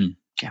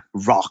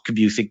rock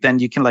music. Then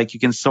you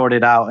can sort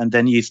it out, and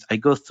then I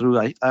go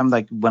through. I'm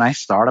like, when I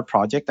start a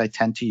project, I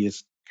tend to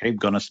use. Okay, I'm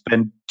gonna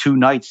spend 2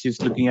 nights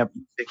just looking at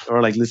music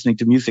or like listening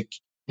to music.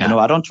 Yeah.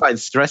 I don't try to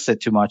stress it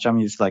too much. I'm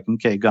just like,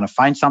 okay, gonna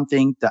find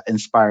something that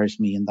inspires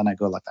me, and then I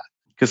go like that.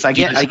 Because I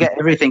get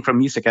everything from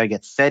music. I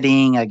get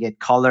setting, I get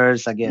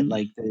colors, I get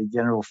like the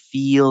general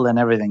feel and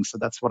everything. So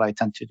that's what I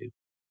tend to do.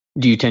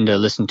 Do you tend to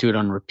listen to it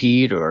on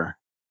repeat or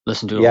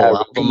listen to a whole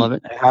album of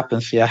it? It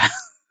happens, yeah.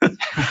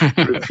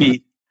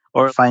 Repeat,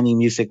 or finding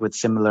music with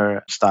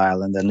similar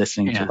style and then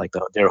listening to like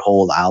their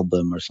whole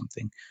album or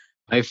something.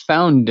 I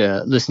found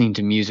listening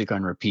to music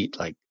on repeat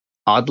like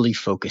oddly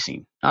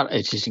focusing.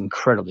 It's just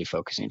incredibly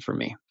focusing for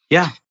me.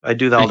 Yeah, I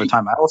do that all the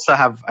time. I also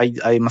have.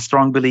 I'm a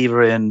strong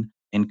believer in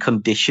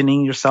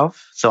conditioning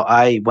yourself. So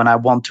when I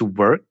want to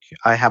work,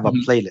 I have a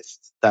playlist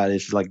that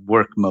is like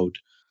work mode.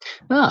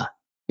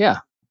 Yeah.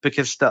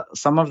 Because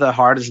some of the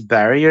hardest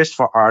barriers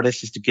for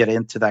artists is to get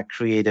into that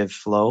creative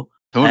flow.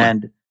 Totally.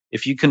 And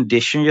if you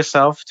condition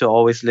yourself to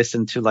always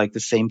listen to like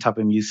the same type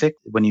of music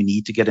when you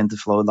need to get into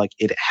flow, like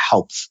it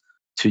helps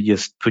to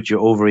just put you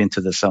over into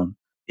the zone,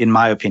 in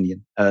my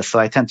opinion. So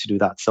I tend to do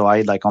that. So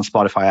I like on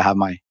Spotify, I have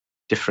my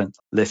different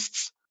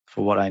lists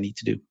for what I need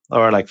to do,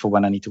 or like for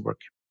when I need to work.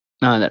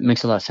 No, that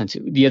makes a lot of sense.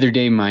 The other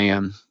day,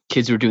 my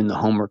kids were doing the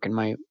homework, and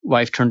my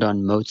wife turned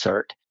on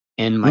Mozart.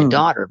 And my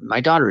daughter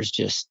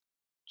is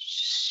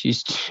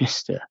she's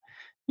just an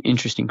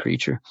interesting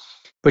creature.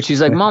 But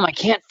she's like, Mom, I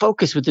can't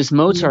focus with this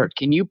Mozart.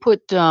 Can you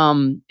put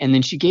and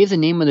then she gave the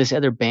name of this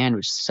other band,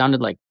 which sounded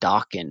like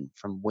Dokken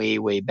from way,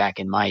 way back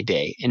in my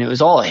day. And it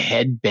was all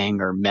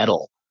headbanger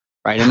metal,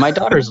 right? And my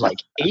daughter's like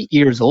 8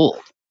 years old.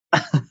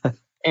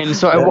 And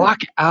so I walk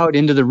out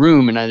into the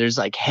room, and there's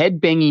like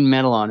headbanging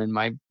metal on, and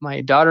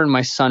my daughter and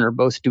my son are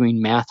both doing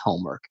math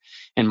homework,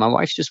 and my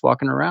wife's just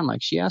walking around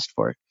like she asked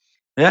for it.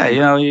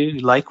 Yeah, you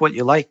like what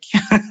you like.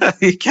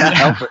 You can't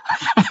help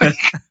it.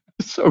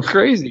 So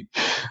crazy.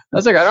 I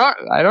was like,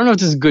 I don't know if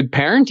this is good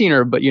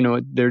parenting but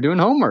they're doing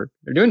homework.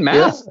 They're doing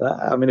math. Yeah,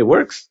 I mean, it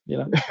works.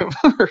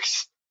 It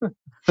works.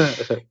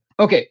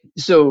 Okay,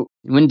 so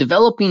when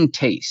developing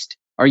taste,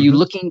 are you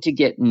looking to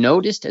get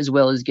noticed as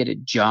well as get a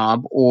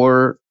job,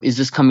 or is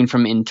this coming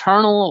from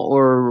internal,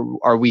 or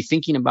are we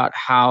thinking about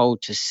how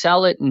to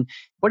sell it? And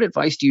what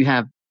advice do you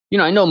have?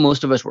 I know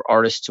most of us were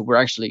artists, so we're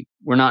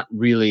not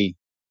really,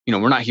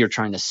 we're not here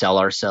trying to sell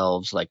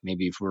ourselves, like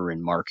maybe if we're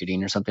in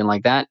marketing or something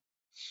like that.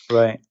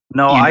 Right.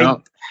 No,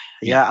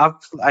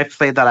 I've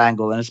played that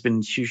angle, and it's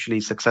been hugely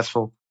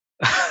successful.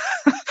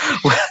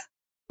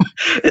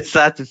 It's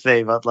sad to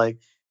say, but like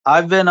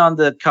I've been on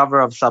the cover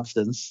of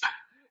Substance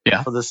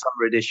for the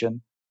summer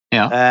edition.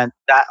 Yeah. And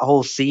that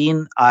whole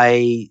scene,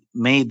 I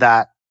made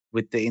that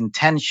with the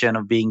intention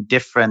of being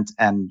different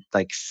and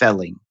like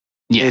selling.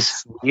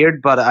 Yes. It's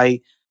weird, but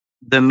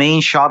the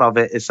main shot of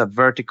it is a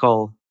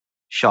vertical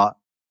shot.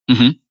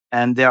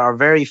 And there are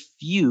very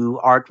few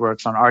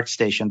artworks on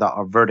ArtStation that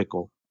are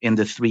vertical in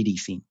the 3D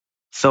scene.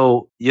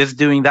 So just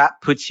doing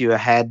that puts you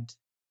ahead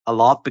a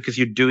lot because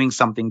you're doing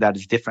something that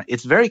is different.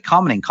 It's very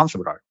common in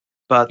concept art,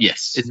 but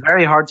it's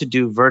very hard to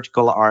do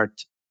vertical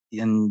art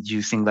in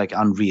using like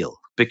Unreal,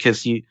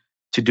 because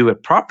to do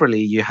it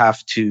properly, you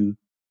have to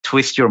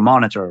twist your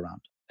monitor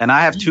around. And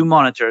I have 2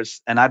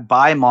 monitors, and I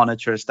buy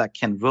monitors that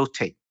can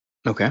rotate.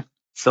 Okay.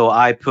 So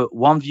I put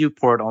one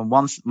viewport on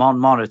one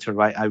monitor,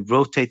 right? I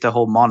rotate the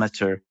whole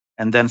monitor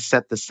and then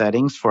set the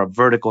settings for a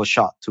vertical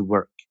shot to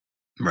work.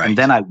 Right. And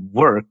then I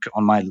work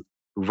on my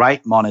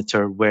right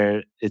monitor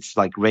where it's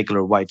like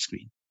regular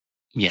widescreen.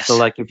 Yes. So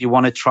like if you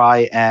want to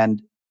try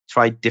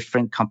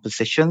different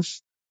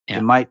compositions,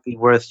 it might be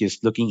worth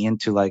just looking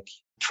into like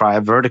try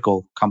a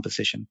vertical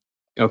composition.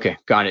 Okay,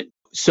 got it.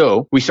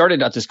 So we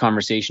started out this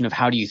conversation of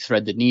how do you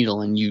thread the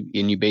needle, and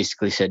you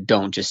basically said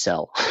don't, just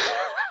sell.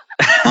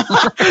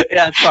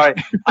 Yeah, sorry.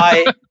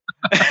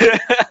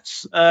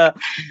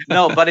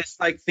 No, but it's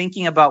like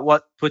thinking about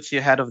what puts you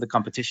ahead of the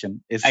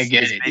competition is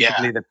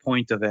basically the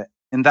point of it.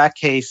 In that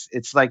case,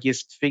 it's like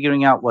just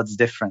figuring out what's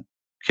different,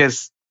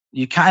 because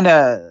you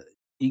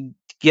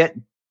get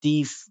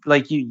these,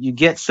 like you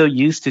get so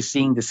used to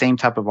seeing the same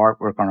type of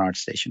artwork on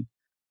ArtStation.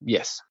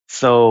 Yes.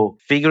 So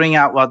figuring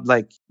out what,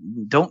 like,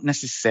 don't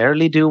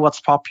necessarily do what's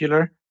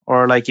popular,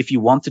 or like if you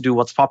want to do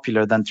what's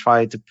popular, then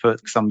try to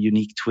put some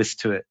unique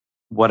twist to it,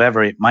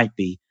 whatever it might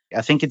be.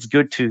 I think it's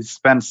good to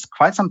spend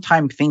quite some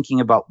time thinking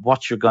about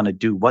what you're going to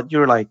do, what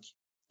you're like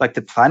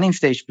the planning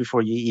stage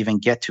before you even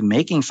get to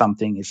making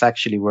something is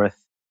actually worth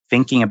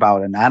thinking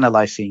about and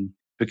analyzing,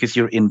 because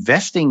you're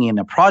investing in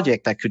a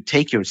project that could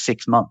take you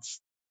 6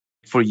 months.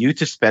 For you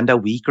to spend a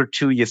week or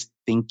two just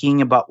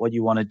thinking about what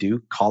you want to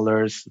do,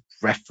 colors,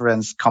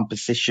 reference,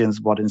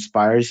 compositions, what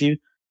inspires you,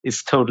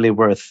 is totally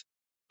worth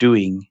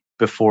doing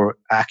before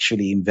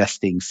actually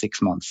investing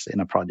 6 months in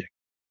a project.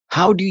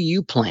 How do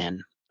you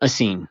plan a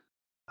scene?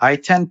 I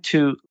tend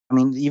to,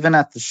 even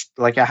at this,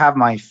 like I have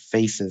my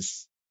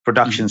phases,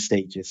 production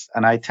stages,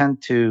 and I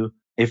tend to,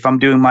 if I'm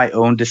doing my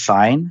own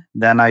design,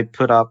 then I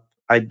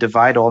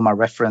divide all my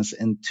reference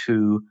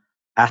into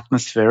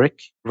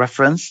atmospheric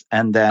reference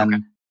and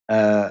then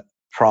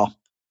prop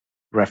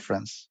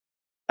reference.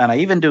 And I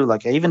even do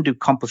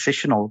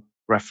compositional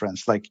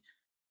reference. Like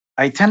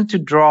I tend to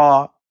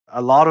draw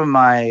a lot of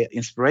my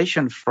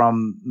inspiration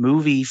from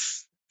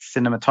movies,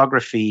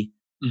 cinematography,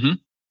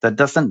 that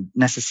doesn't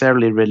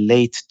necessarily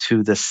relate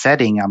to the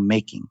setting I'm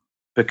making.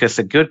 Because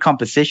a good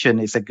composition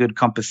is a good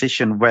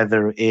composition,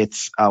 whether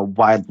it's a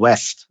Wild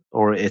West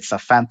or it's a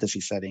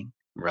fantasy setting.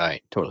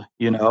 Right, totally.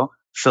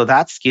 So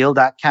that skill,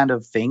 that kind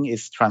of thing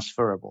is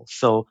transferable.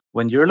 So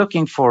when you're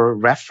looking for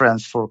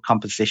reference for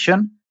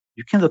composition,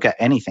 you can look at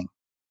anything.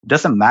 It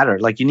doesn't matter.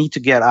 Like you need to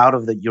get out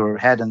of your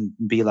head and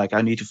be like,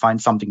 I need to find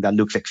something that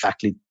looks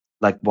exactly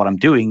like what I'm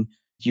doing.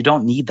 You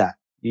don't need that.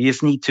 You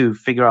just need to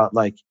figure out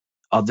like,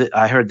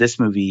 I heard this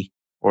movie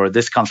or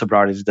this concept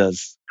artist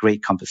does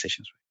great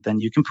compositions. Then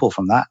you can pull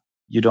from that.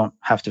 You don't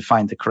have to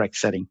find the correct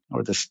setting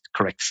or the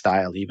correct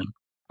style even.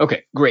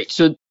 Okay, great.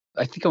 So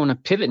I think I want to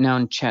pivot now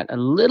and chat a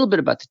little bit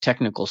about the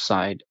technical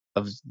side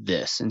of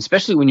this, and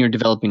especially when you're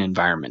developing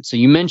environments. So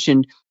you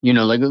mentioned,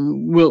 like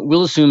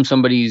we'll assume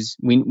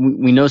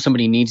we know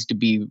somebody needs to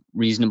be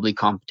reasonably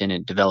competent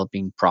at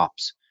developing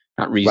props.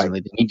 Not reasonably,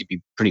 They need to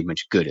be pretty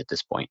much good at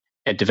this point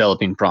at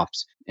developing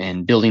props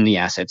and building the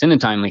assets in a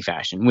timely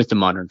fashion with the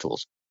modern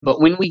tools. But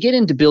when we get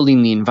into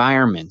building the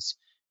environments,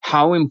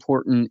 how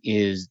important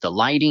is the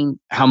lighting?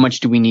 How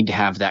much do we need to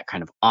have that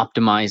kind of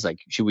optimized? Like,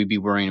 should we be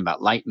worrying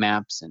about light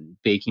maps and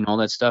baking, all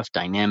that stuff,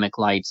 dynamic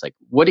lights? Like,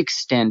 what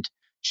extent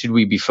should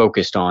we be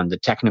focused on the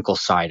technical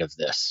side of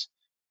this?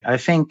 I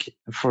think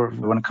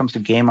when it comes to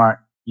game art,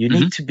 you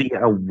need to be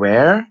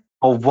aware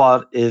of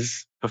what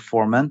is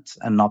performant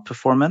and not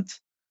performant.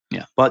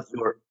 Yeah. But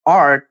your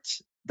art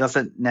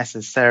doesn't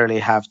necessarily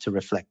have to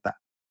reflect that.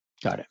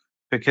 Got it.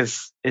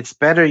 Because it's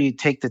better you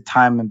take the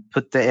time and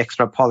put the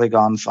extra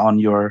polygons on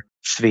your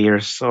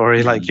spheres or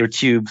like your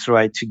tubes,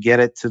 right, to get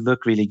it to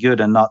look really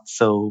good and not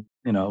so,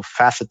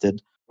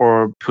 faceted,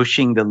 or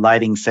pushing the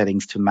lighting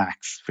settings to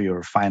max for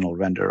your final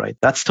render, right?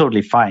 That's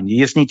totally fine. You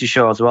just need to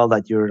show as well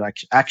that you're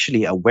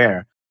actually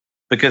aware,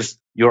 because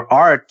your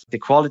art, the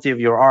quality of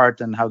your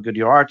art and how good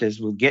your art is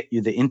will get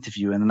you the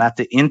interview. And at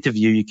the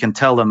interview, you can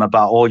tell them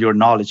about all your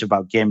knowledge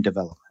about game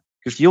development.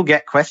 Because you'll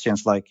get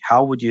questions like,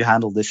 how would you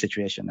handle this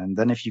situation? And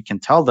then if you can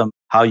tell them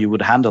how you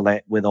would handle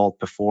it with all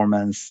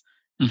performance,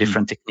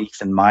 different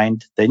techniques in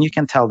mind, then you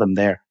can tell them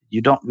there.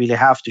 You don't really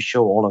have to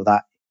show all of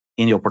that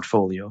in your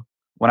portfolio.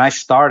 When I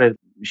started,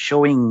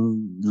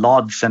 showing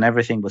LODs and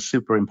everything was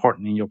super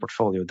important in your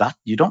portfolio. That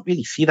you don't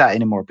really see that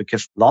anymore,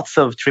 because lots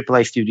of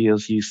AAA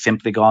studios use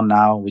Simply Gone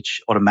now,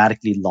 which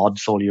automatically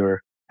LODs all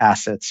your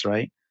assets,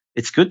 right?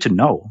 It's good to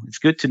know. It's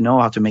good to know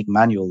how to make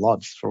manual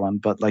LODs for one,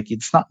 but like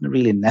it's not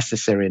really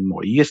necessary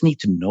anymore. You just need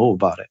to know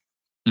about it.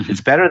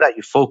 It's better that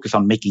you focus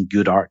on making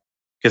good art,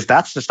 because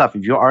that's the stuff.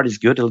 If your art is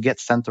good, it'll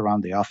get sent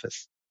around the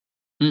office.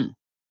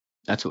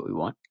 That's what we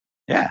want.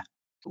 Yeah.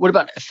 What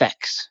about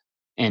effects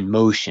and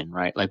motion,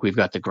 right? Like we've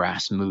got the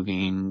grass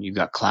moving, you've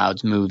got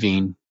clouds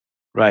moving.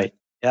 Right.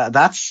 Yeah,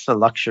 that's a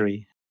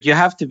luxury. You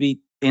have to be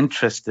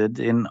interested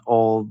in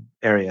all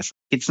areas.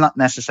 It's not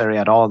necessary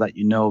at all that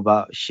you know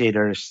about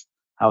shaders,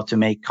 how to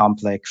make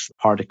complex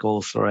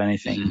particles or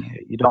anything.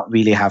 You don't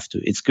really have to.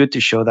 It's good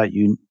to show that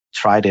you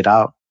tried it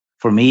out.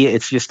 For me,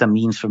 it's just a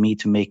means for me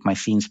to make my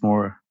scenes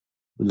more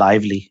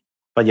lively.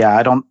 But yeah,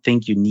 I don't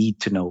think you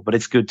need to know, but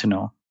it's good to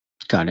know.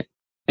 Got it.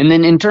 And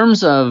then in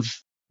terms of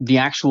the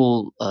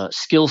actual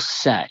skill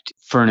set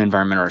for an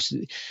environment artist,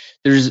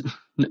 there's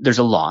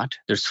a lot.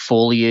 There's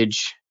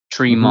foliage,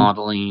 tree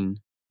modeling,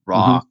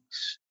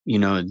 rocks.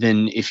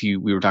 Then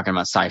we were talking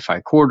about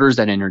sci-fi quarters,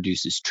 that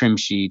introduces trim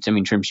sheets. I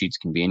mean, trim sheets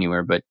can be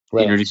anywhere, but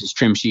it introduces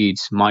trim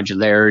sheets,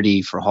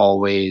 modularity for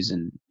hallways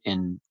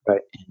and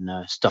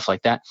stuff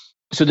like that.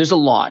 So there's a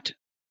lot.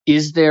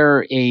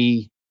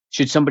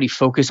 Should somebody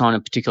focus on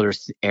a particular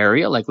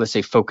area? Like, let's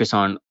say focus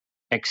on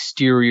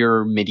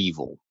exterior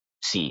medieval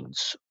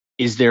scenes.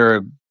 Is there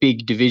a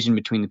big division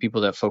between the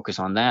people that focus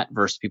on that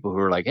versus people who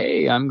are like,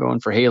 hey, I'm going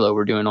for Halo,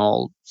 we're doing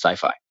all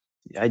sci-fi?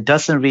 It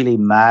doesn't really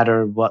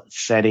matter what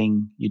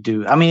setting you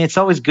do. I mean, it's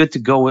always good to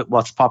go with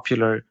what's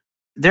popular.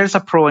 There's a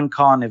pro and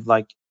con of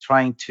like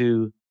trying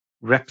to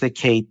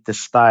replicate the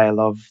style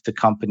of the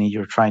company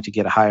you're trying to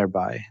get hired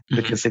by.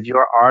 Because if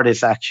your art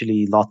is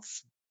actually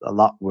a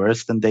lot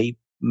worse than they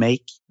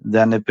make,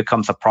 then it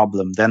becomes a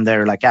problem. Then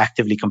they're like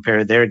actively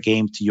compare their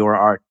game to your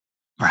art.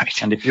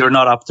 Right. And if you're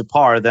not up to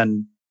par,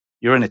 then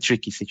you're in a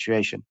tricky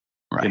situation.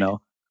 Right.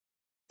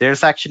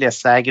 There's actually a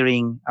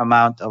staggering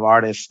amount of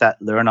artists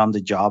that learn on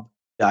the job.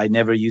 I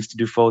never used to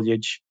do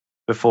foliage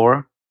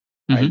before.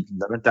 I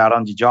learned that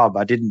on the job.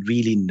 I didn't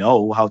really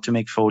know how to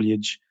make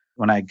foliage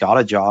when I got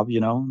a job.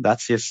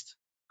 That's just,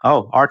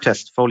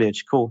 artist,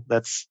 foliage, cool.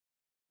 Let's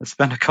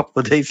spend a couple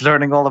of days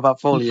learning all about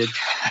foliage.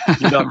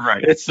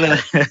 Right.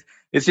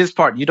 It's just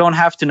part. You don't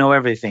have to know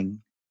everything.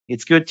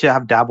 It's good to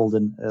have dabbled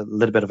in a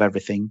little bit of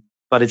everything,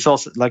 but it's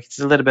also like it's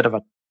a little bit of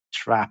a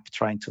trap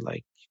trying to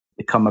like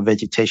become a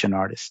vegetation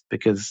artist,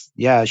 because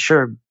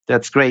sure,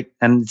 that's great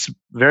and it's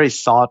very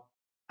sought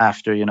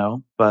after,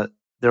 but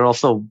they're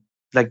also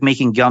like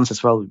making guns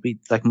as well.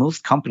 Like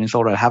most companies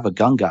already have a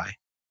gun guy.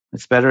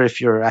 It's better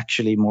if you're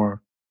actually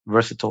more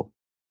versatile,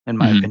 in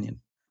my opinion.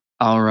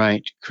 All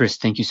right, Chris,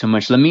 thank you so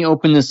much. Let me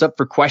open this up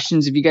for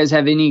questions. If you guys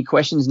have any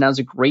questions, now's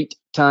a great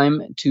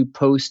time to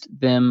post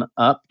them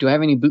up. Do I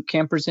have any boot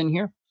campers in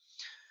here?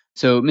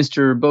 So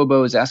Mr.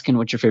 Bobo is asking,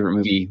 what's your favorite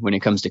movie when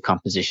it comes to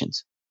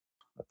compositions?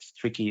 That's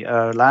tricky.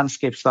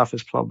 Landscape stuff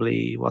is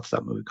probably, what's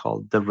that movie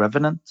called? The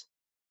Revenant?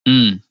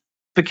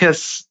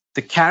 Because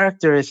the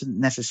character isn't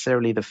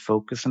necessarily the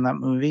focus in that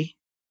movie.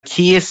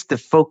 He is the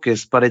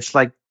focus, but it's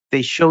like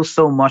they show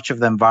so much of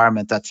the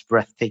environment that's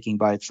breathtaking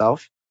by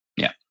itself.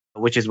 Yeah.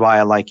 Which is why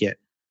I like it.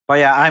 But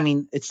yeah, I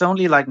mean, it's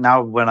only like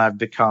now when I've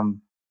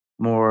become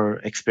more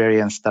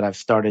experienced that I've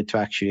started to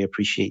actually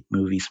appreciate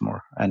movies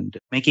more and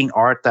making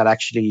art that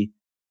actually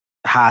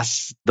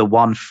has the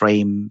one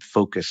frame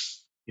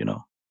focus,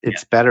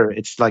 it's better.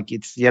 It's like,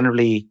 it's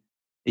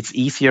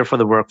easier for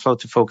the workflow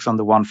to focus on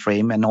the one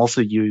frame, and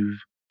also you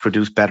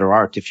produce better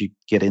art if you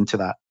get into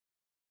that.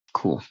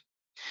 Cool.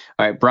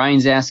 All right.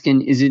 Brian's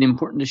asking, is it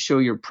important to show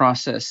your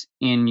process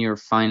in your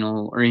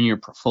final or in your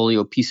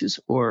portfolio pieces,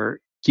 or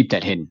keep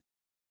that hidden?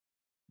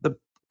 The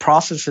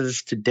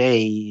processes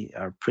today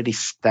are pretty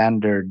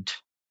standard,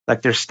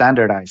 like they're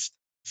standardized.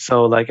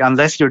 So like,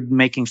 unless you're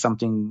making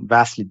something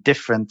vastly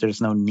different,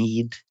 there's no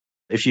need.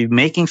 If you're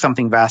making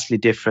something vastly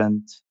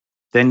different,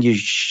 then you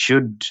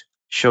should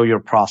show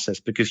your process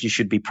because you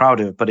should be proud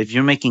of it. But if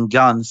you're making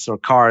guns or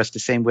cars the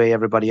same way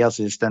everybody else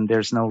is, then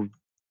there's no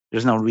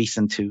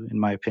reason to, in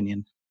my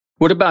opinion.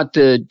 What about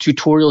the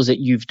tutorials that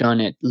you've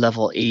done at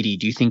level 80?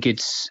 Do you think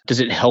does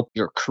it help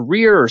your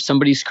career or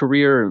somebody's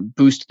career,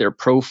 boost their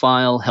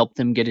profile, help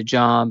them get a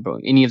job, or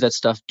any of that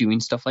stuff,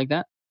 doing stuff like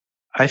that?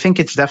 I think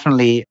it's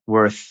definitely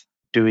worth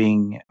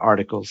doing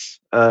articles.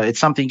 It's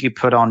something you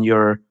put on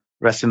your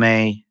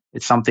resume.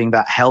 It's something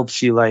that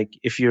helps you, like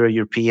if you're a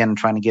European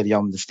trying to get you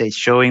on the stage,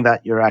 showing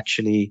that you're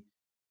actually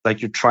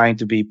like you're trying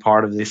to be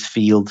part of this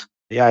field.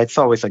 Yeah, it's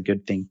always a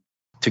good thing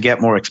to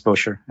get more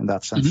exposure in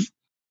that sense.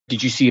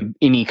 Did you see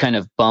any kind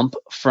of bump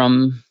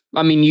from,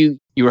 I mean, you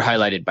were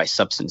highlighted by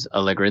Substance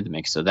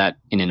Algorithmic, so that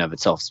in and of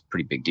itself is a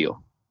pretty big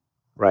deal.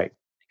 Right.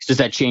 Does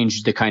that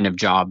change the kind of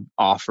job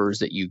offers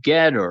that you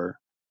get or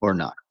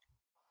not?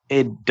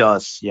 It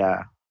does,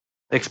 yeah.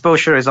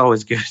 Exposure is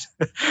always good.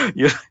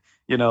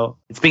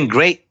 It's been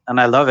great and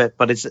I love it,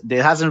 but it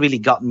hasn't really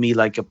gotten me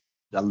like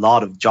a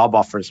lot of job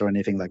offers or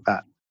anything like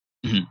that.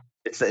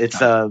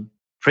 It's a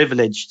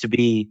privilege to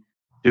be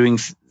doing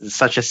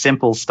such a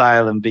simple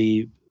style and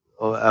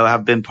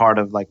have been part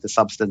of like the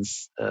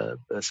Substance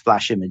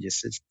splash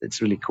images.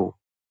 It's really cool.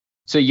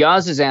 So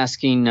Yaz is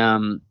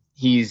asking,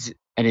 he's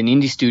at an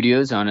indie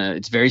studios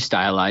it's very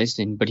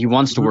stylized, but he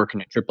wants to work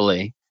in a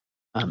AAA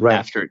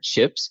after it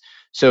ships.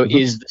 So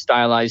is the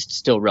stylized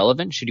still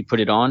relevant? Should he put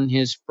it on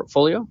his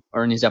portfolio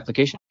or in his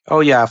application? Oh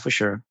yeah, for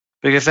sure.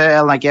 Because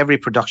like every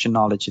production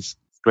knowledge is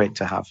great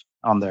to have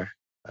on there.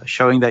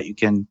 Showing that you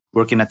can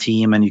work in a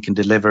team and you can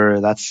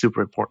deliver, that's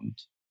super important.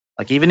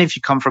 Like even if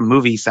you come from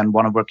movies and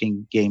want to work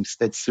in games,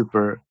 that's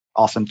super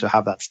awesome to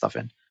have that stuff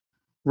in.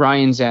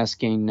 Ryan's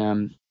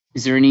asking,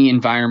 is there any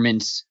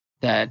environments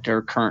that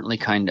are currently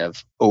kind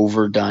of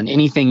overdone?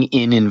 Anything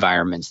in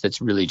environments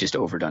that's really just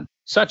overdone,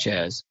 such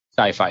as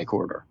sci-fi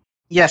corridor?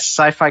 Yes,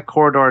 sci-fi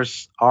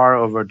corridors are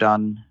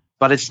overdone.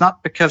 But it's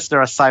not because they're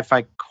a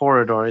sci-fi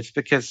corridor. It's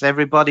because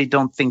everybody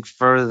don't think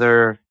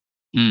further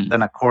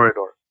than a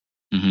corridor.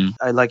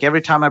 Like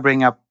every time I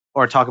bring up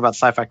or talk about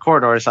sci-fi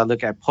corridors, I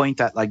point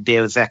at like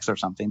Deus Ex or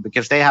something,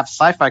 because they have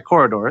sci-fi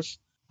corridors,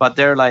 but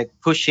they're like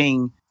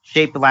pushing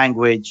shape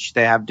language.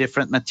 They have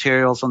different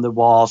materials on the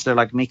walls. They're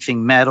like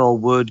mixing metal,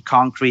 wood,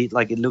 concrete.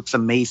 Like it looks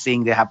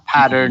amazing. They have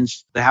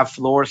patterns. They have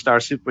floors that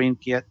are super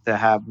intricate. They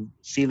have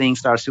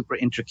ceilings that are super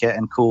intricate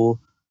and cool.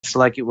 So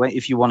like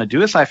if you want to do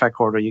a sci-fi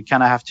corridor, you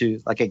kind of have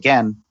to, like,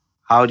 again,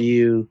 how do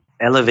you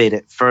elevate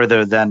it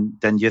further than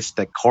just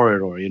the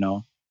corridor, you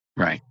know?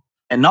 Right.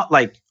 And not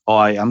like, oh,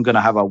 I'm going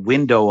to have a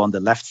window on the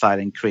left side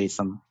and create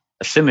some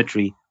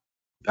asymmetry.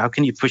 How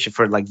can you push it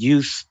for, like,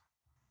 use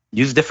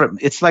different?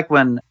 It's like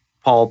when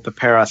Paul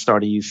Pepera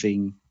started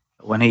using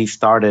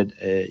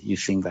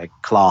like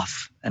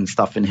cloth and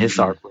stuff in his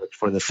artwork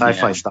for the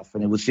sci-fi stuff,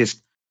 and it was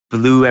just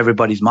blew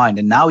everybody's mind.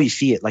 And now you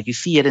see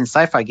it in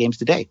sci-fi games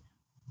today.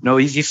 No,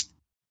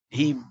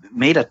 he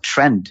made a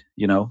trend,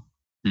 you know.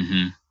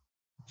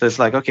 So it's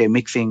like, okay,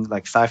 mixing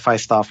like sci-fi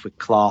stuff with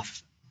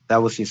cloth.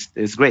 That was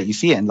it's great. You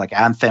see it in like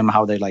Anthem,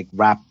 how they like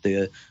wrap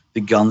the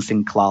guns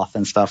in cloth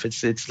and stuff.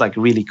 It's like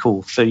really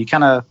cool. So you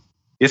kind of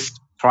just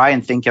try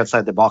and think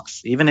outside the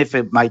box, even if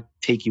it might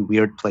take you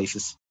weird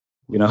places,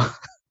 you know?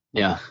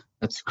 Yeah,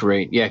 that's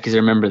great. Yeah, because I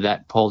remember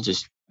that Paul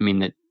that's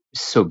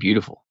so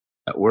beautiful,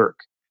 that work.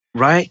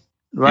 Right.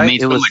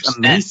 It It was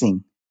amazing.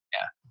 Sense.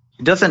 Yeah.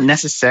 It doesn't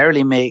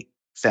necessarily make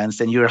sense,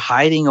 and you're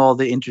hiding all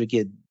the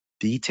intricate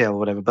detail or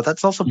whatever, but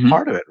that's also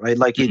part of it, right?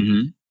 Like it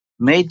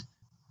made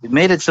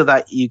it so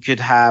that you could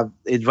have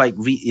it, like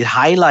it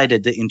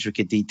highlighted the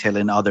intricate detail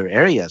in other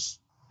areas,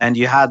 and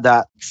you had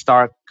that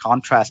stark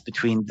contrast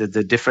between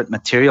the different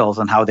materials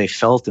and how they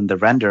felt in the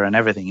render and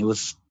everything. It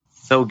was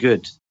so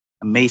good,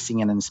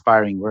 amazing, and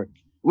inspiring work.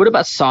 What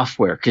about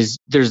software? Because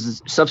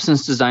there's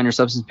Substance Designer,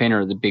 Substance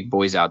Painter are the big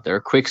boys out there.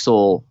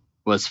 Quixel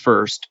was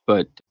first,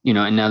 but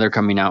and now they're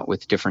coming out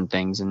with different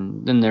things,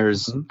 and then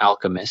there's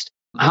Alchemist.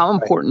 How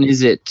important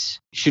is it?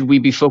 Should we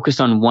be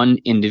focused on one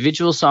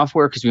individual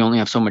software because we only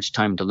have so much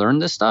time to learn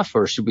this stuff,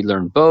 or should we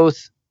learn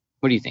both?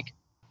 What do you think?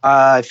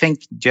 I think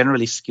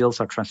generally skills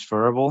are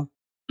transferable.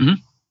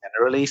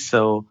 Generally,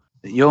 so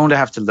you only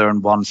have to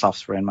learn one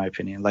software, in my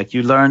opinion. Like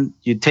you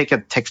take a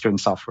texturing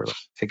software,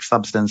 take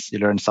Substance, you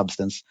learn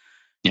Substance.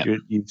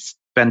 You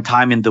spend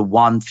time in the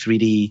one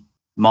 3D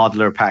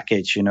modeler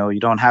package. You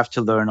don't have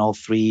to learn all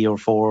 3 or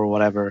 4 or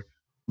whatever.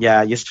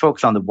 Yeah, just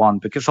focus on the one,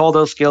 because all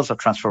those skills are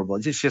transferable.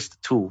 It's just a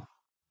tool,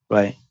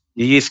 right?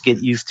 You just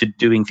get used to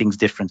doing things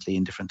differently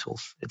in different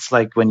tools. It's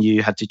like when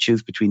you had to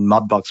choose between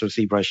Mudbox or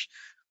ZBrush,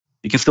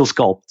 you can still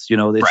sculpt.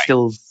 It's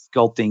still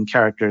sculpting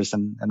characters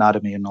and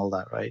anatomy and all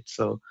that, right?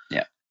 So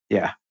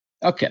yeah.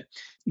 Okay.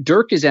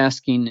 Dirk is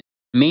asking,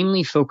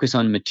 mainly focus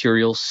on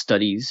material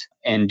studies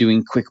and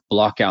doing quick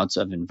blockouts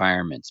of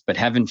environments, but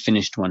haven't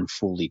finished one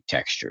fully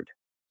textured.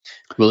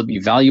 Will it be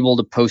valuable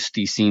to post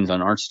these scenes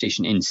on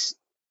ArtStation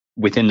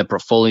within the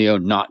portfolio,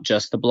 not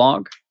just the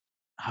blog?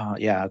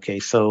 Yeah. Okay.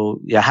 So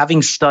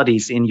having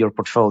studies in your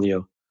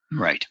portfolio.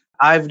 Right.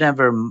 I've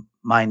never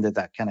minded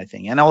that kind of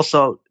thing. And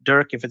also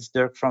Dirk, if it's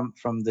Dirk from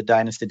the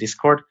Dynasty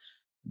Discord,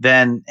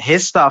 then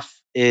his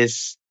stuff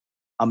is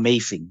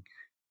amazing.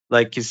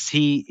 Like, cause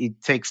he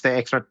takes the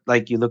extra,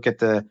 like you look at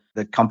the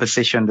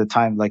composition, the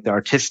time, like the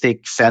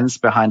artistic sense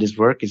behind his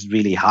work is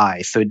really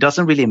high. So it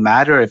doesn't really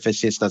matter if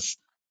it's just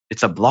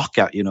it's a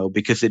blockout,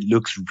 because it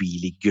looks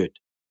really good.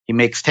 He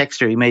makes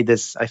texture. He made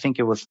this, I think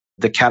it was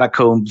the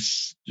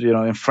catacombs,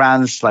 in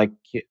France, like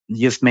he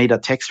just made a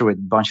texture with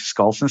a bunch of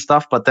skulls and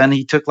stuff. But then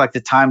he took like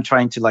the time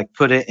trying to like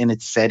put it in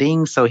its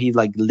setting. So he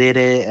like lit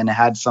it and it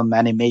had some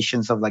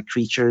animations of like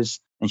creatures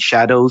and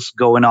shadows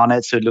going on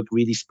it. So it looked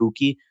really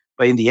spooky.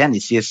 But in the end,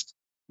 it's just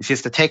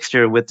the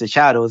texture with the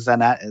shadows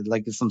and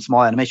like some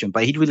small animation.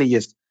 But he really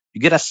you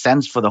get a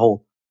sense for the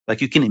whole,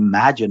 like you can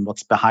imagine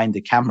what's behind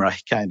the camera,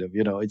 kind of,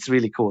 it's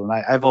really cool. And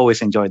I've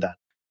always enjoyed that.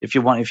 If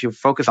you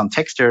focus on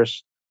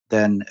textures,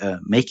 then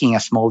making a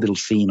small little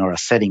scene or a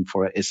setting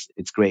for it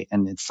it's great.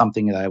 And it's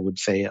something that I would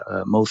say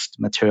most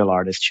material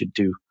artists should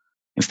do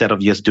instead of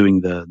just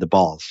doing the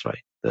balls,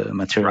 right? The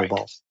material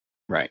balls.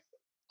 Right.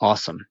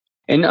 Awesome.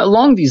 And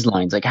along these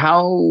lines, like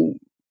how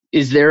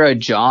is there a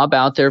job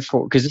out there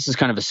because this is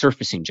kind of a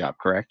surfacing job,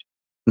 correct?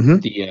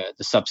 The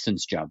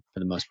substance job for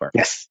the most part.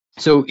 Yes.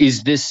 So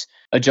is this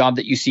a job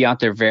that you see out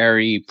there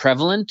very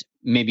prevalent,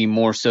 maybe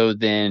more so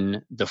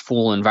than the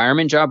full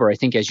environment job? Or I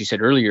think, as you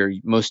said earlier,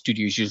 most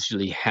studios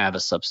usually have a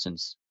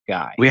substance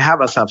guy. We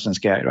have a substance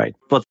guy, right?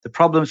 But the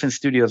problems in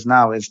studios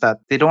now is that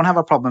they don't have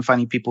a problem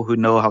finding people who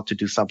know how to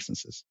do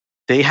substances.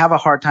 They have a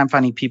hard time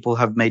finding people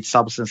who have made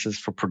substances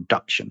for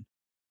production.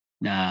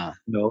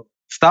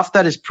 Stuff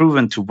that is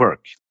proven to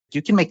work.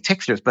 You can make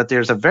textures, but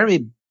there's a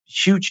very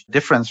huge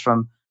difference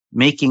from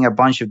making a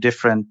bunch of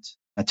different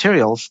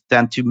materials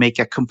than to make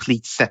a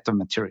complete set of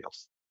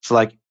materials. So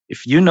like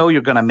if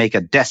you're going to make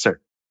a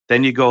desert,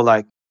 then you go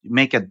like you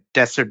make a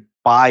desert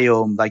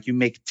biome, like you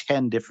make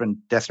 10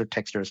 different desert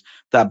textures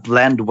that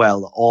blend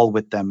well all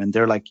with them. And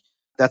they're like,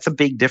 that's a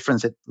big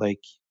difference.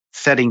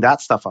 setting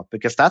that stuff up,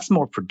 because that's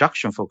more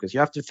production focused. You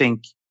have to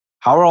think,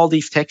 how are all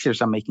these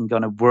textures I'm making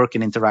going to work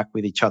and interact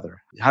with each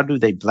other? How do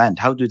they blend?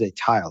 How do they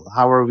tile?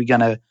 How are we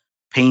going to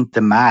paint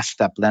the mask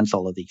that blends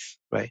all of these,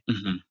 right?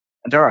 Mm-hmm.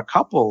 And there are a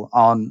couple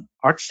on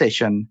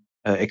ArtStation,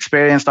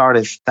 experienced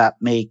artists that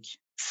make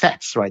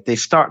sets, right? They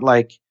start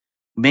like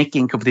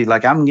making complete,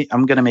 like I'm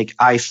going to make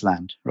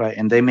Iceland, right?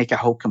 And they make a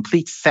whole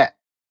complete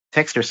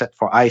texture set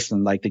for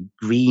Iceland, like the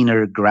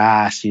greener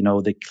grass,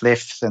 the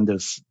cliffs and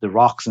the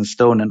rocks and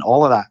stone and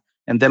all of that,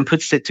 and then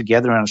puts it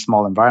together in a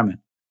small environment.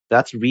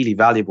 That's really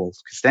valuable,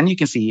 because then you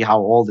can see how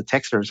all the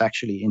textures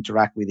actually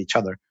interact with each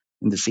other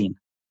in the scene.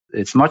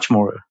 It's much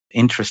more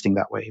interesting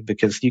that way,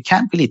 because you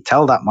can't really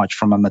tell that much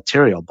from a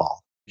material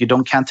ball.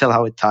 Can't tell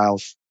how it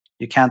tiles.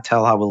 You can't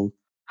tell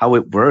how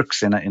it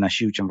works in a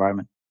huge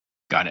environment.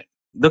 Got it.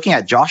 Looking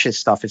at Josh's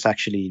stuff is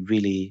actually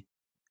really,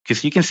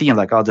 because you can see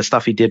like, the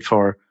stuff he did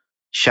for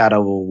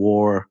Shadow of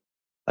War,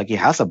 like he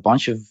has a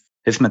bunch of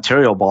his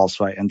material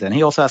balls, right? And then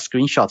he also has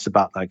screenshots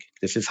about like,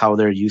 this is how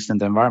they're used in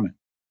the environment.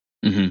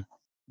 Mm-hmm.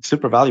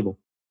 Super valuable.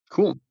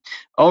 Cool.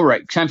 All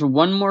right. Time for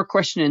one more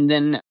question. And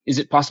then is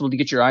it possible to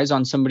get your eyes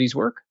on somebody's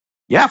work?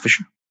 Yeah, for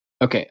sure.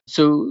 Okay.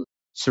 So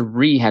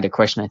Sari had a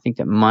question I think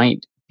that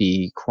might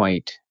be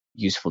quite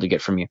useful to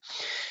get from you.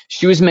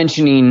 She was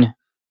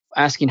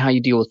asking how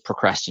you deal with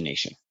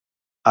procrastination.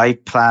 I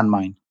plan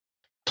mine.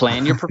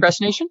 Plan your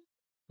procrastination?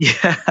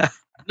 Yeah.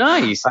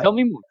 Nice. Tell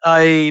me more.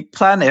 I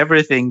plan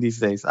everything these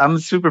days. I'm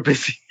super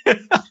busy.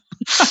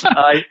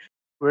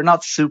 We're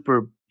not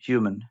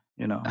superhuman,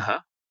 Uh-huh.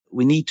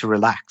 We need to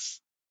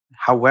relax.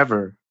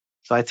 However,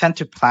 so I tend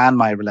to plan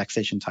my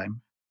relaxation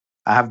time.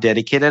 I have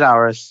dedicated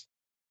hours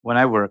when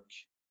I work,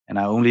 and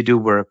I only do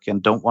work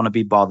and don't want to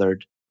be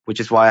bothered, which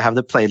is why I have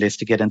the playlist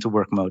to get into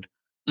work mode.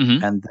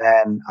 Mm-hmm. And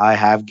then I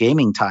have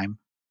gaming time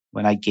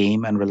when I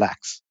game and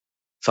relax.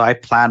 So I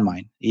plan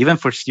mine. Even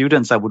for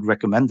students, I would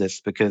recommend this,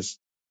 because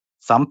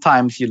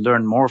sometimes you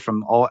learn more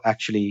from all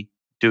actually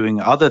doing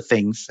other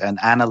things and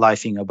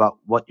analyzing about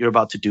what you're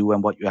about to do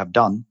and what you have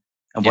done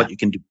and what you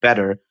can do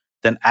better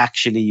than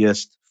actually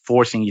just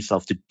forcing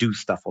yourself to do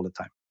stuff all the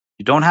time.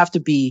 You don't have to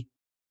be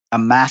a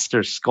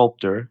master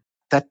sculptor.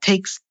 That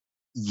takes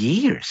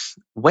years,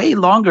 way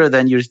longer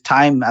than your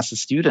time as a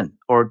student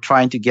or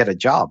trying to get a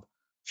job.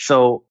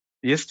 So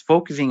just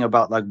focusing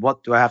about like,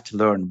 what do I have to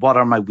learn? What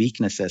are my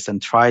weaknesses?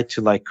 And try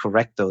to like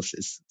correct those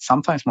is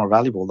sometimes more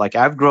valuable. Like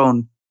I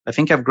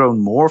think I've grown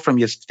more from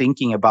just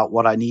thinking about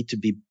what I need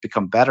to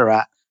become better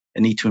at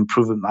and need to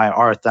improve in my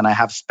art than I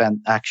have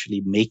spent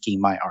actually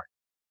making my art.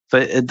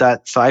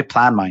 So I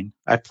plan mine.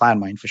 I plan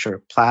mine for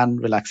sure. Plan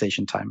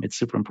relaxation time. It's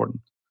super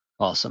important.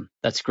 Awesome.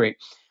 That's great.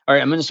 All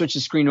right. I'm going to switch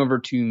the screen over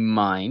to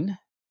mine.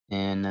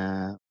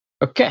 And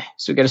okay.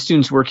 So we got a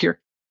student's work here.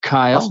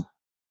 Kyle. Awesome.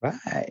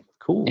 Right.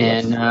 Cool.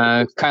 And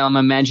Kyle, I'm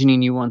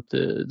imagining you want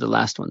the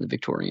last one, the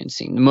Victorian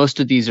scene. Most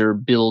of these are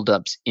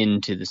build-ups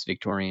into this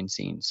Victorian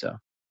scene. So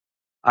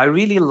I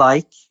really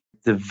like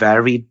the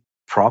varied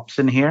props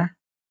in here.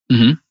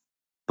 Mm-hmm.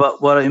 But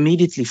what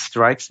immediately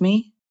strikes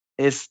me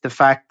is the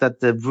fact that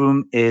the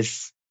room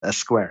is a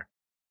square.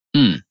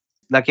 Mm.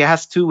 Like it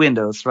has two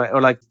windows, right?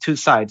 Or like two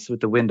sides with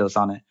the windows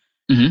on it.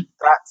 Mm-hmm.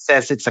 That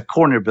says it's a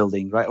corner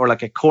building, right? Or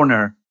like a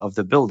corner of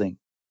the building.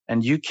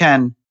 And you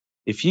could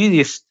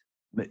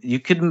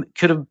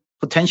have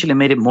potentially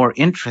made it more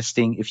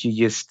interesting if you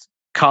just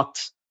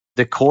cut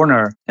the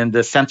corner in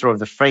the center of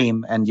the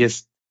frame and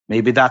just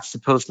maybe that's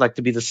supposed like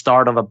to be the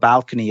start of a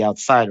balcony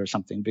outside or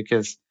something,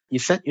 because you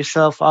set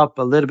yourself up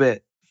a little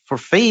bit for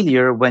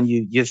failure when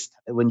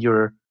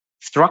your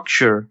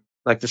structure,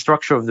 like the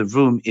structure of the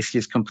room is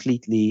just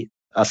completely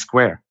a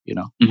square,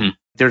 Mm-hmm.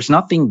 There's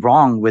nothing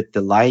wrong with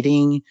the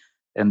lighting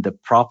and the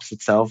props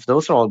itself.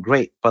 Those are all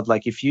great. But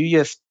like if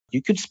you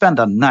could spend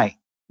a night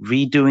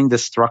redoing the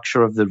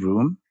structure of the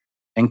room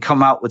and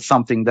come out with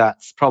something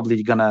that's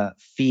probably going to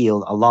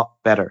feel a lot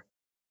better.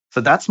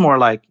 So that's more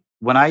like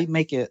when I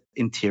make it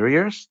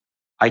interiors,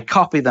 I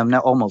copy them now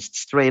almost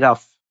straight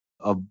off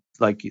of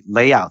like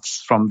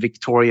layouts from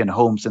Victorian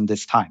homes in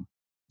this time.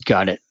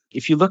 Got it.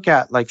 If you look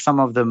at like some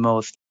of the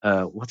most,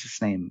 what's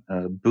his name?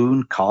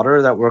 Boone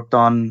Cotter that worked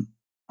on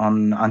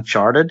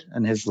Uncharted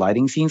and his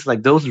lighting scenes,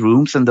 like those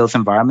rooms and those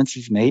environments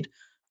he's made,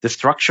 the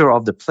structure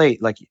of the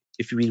plate, like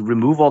if we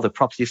remove all the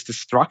props, just the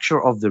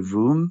structure of the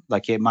room,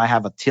 like it might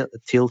have a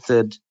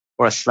tilted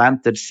or a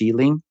slanted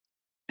ceiling.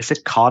 Is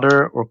it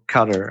Cotter or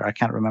Cutter? I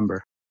can't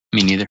remember.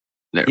 Me neither.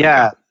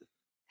 Yeah,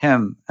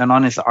 him. And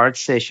on his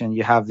ArtStation,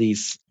 you have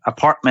these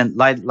apartment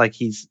light, like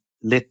he's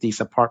lit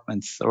these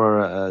apartments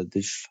or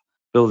these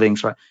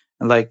buildings, right?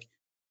 And like,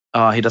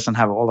 he doesn't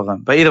have all of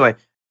them. But either way,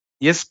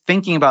 just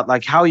thinking about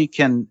like how you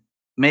can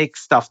make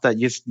stuff that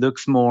just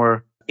looks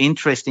more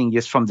interesting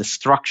just from the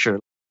structure.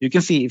 You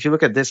can see if you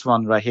look at this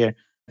one right here,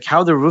 like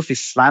how the roof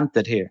is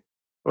slanted here,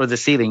 or the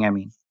ceiling, I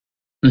mean.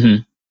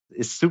 Mm-hmm.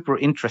 It's super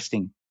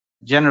interesting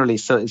generally.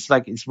 So it's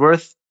like it's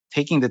worth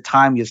taking the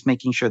time just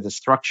making sure the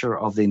structure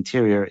of the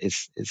interior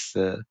is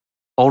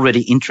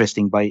already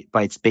interesting by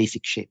its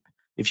basic shape.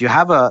 If you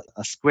have a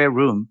square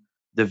room,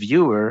 the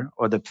viewer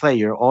or the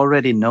player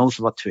already knows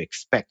what to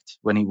expect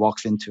when he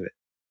walks into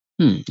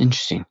it.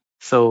 Interesting.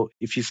 So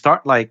if you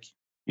start like,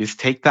 you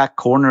take that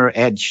corner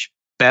edge,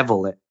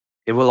 bevel it,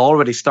 it will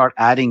already start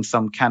adding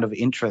some kind of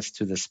interest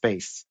to the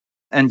space.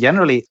 And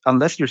generally,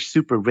 unless you're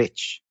super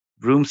rich,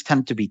 rooms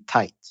tend to be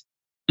tight.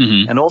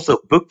 And also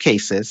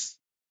bookcases.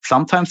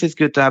 Sometimes it's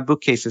good to have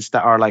bookcases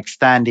that are like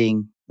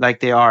standing like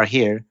they are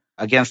here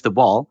against the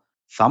wall.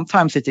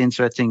 Sometimes it's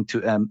interesting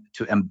to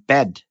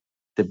embed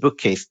the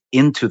bookcase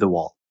into the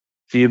wall.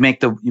 So you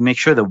make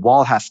sure the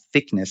wall has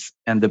thickness,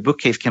 and the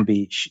bookcase can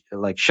be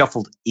like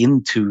shuffled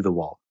into the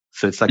wall,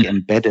 so it's like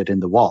embedded in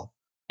the wall.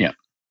 Yeah.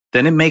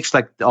 Then it makes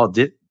like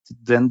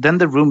then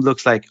the room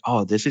looks like,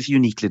 oh, this is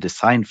uniquely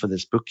designed for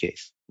this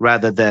bookcase,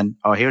 rather than,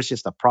 oh, here's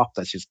just a prop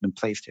that's just been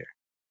placed here.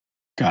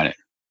 Got it.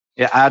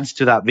 It adds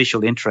to that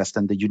visual interest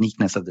and the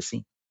uniqueness of the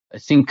scene. I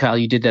think, Kyle,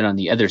 you did that on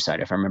the other side,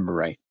 if I remember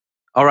right.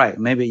 All right,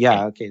 maybe,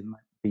 yeah, okay. It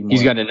might be more.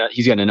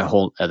 He's got a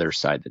whole other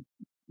side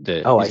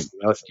that I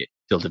see.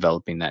 Still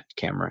developing that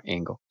camera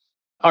angle.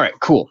 All right,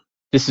 cool.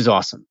 This is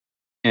awesome.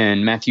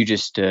 And Matthew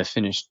just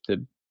finished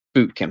the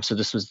boot camp, so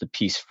this was the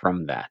piece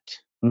from that.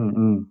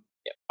 Mm-hmm.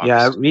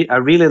 Yeah, I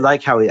really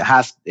like how it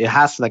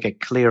has like a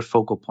clear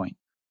focal point,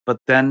 but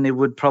then it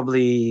would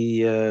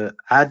probably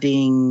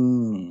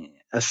adding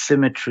a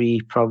symmetry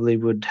probably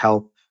would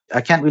help.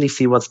 I can't really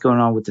see what's going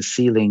on with the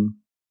ceiling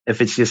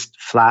if it's just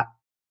flat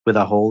with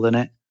a hole in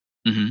it.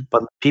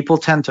 But people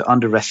tend to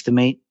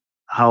underestimate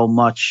how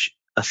much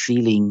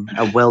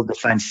a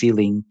well-defined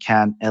ceiling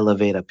can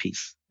elevate a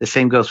piece. The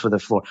same goes for the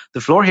floor.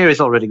 The floor here is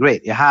already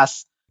great. It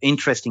has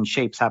interesting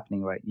shapes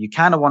happening, right? You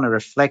kind of want to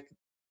reflect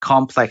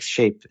complex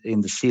shape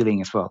in the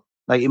ceiling as well.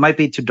 Like, it might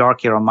be too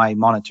dark here on my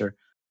monitor,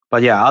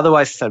 but yeah,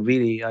 otherwise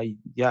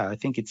I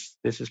think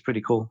this is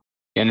pretty cool.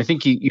 Yeah, and I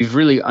think you've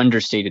really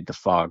understated the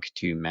fog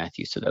too,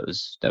 Matthew. So that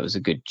was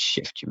a good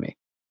shift you made.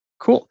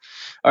 Cool.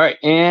 All right,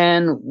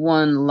 and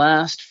one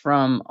last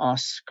from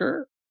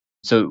Oscar.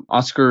 So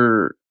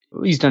Oscar,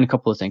 he's done a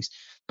couple of things,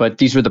 but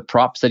these were the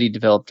props that he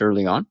developed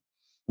early on,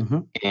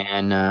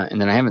 and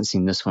then I haven't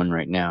seen this one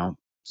right now.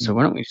 So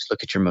why don't we just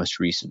look at your most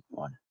recent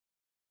one?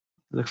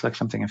 It looks like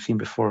something I've seen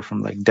before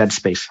from like Dead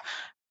Space.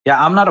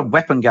 Yeah, I'm not a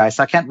weapon guy,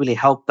 so I can't really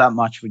help that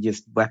much with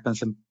just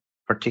weapons in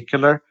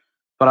particular.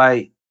 But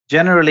I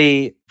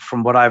generally,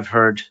 from what I've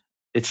heard,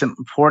 it's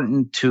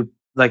important to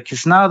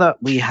because now that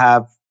we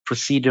have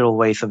procedural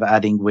ways of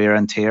adding wear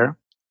and tear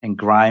and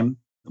grime,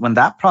 when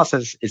that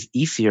process is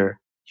easier,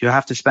 you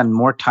have to spend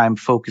more time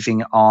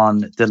focusing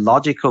on the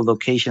logical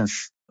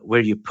locations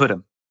where you put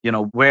them.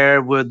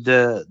 Where would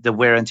the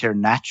wear and tear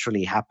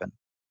naturally happen?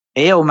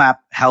 AO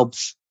map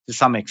helps to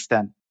some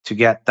extent to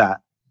get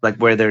that, like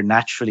where there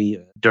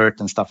naturally dirt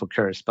and stuff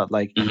occurs. But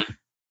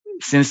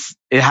since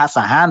it has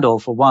a handle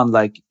for one,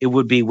 like it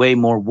would be way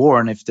more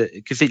worn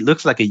because it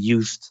looks like a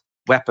used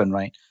weapon,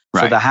 right?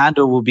 So the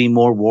handle will be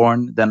more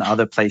worn than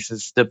other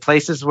places. The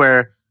places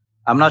where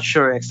I'm not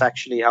sure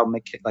exactly how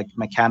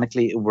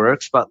mechanically it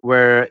works, but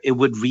where it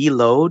would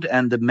reload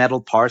and the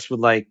metal parts would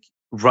like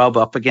rub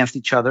up against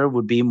each other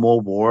would be more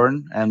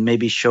worn, and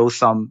maybe show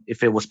some,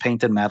 if it was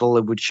painted metal,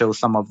 it would show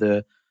some of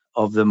the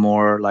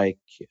more like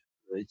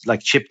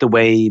chipped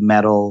away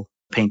metal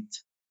paint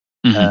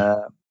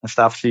and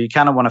stuff. So you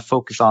kind of want to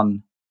focus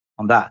on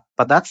that.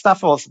 But that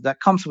stuff also that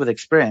comes with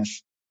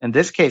experience. In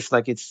this case,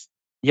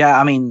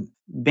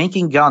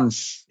 making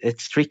guns,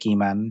 it's tricky,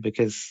 man,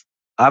 because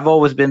I've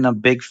always been a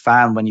big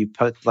fan when you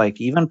put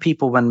even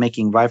people when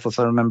making rifles.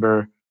 I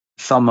remember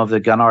some of the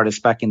gun artists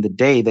back in the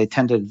day, they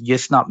tend to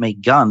just not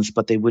make guns,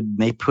 but they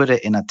put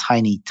it in a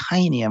tiny,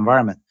 tiny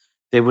environment.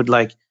 They would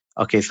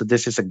okay, so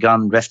this is a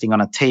gun resting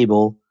on a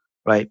table,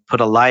 right? Put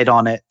a light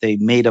on it. They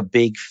made a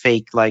big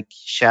fake,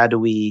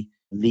 shadowy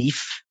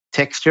leaf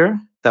texture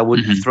that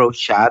would throw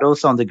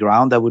shadows on the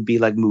ground that would be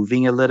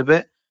moving a little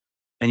bit,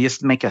 and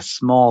just make a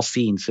small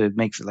scene. So it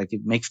makes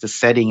the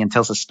setting and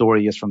tells a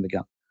story just from the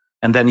gun.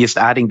 And then just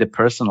adding the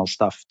personal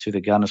stuff to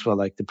the gun as well,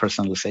 like the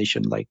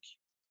personalization, like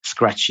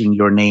scratching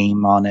your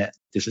name on it.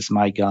 This is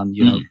my gun.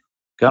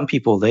 Gun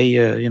people,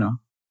 they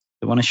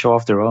want to show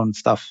off their own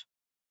stuff.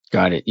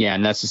 Got it. Yeah,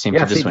 and that's the same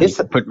for this one.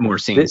 You put more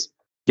scenes.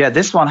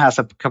 This one has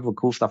a couple of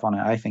cool stuff on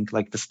it. I think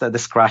the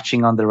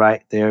scratching on the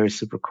right there is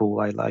super cool.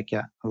 I like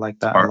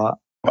that a lot.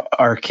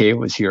 RK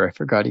was here. I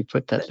forgot he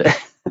put that there.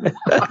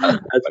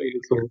 That's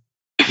really cool.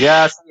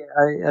 Yeah,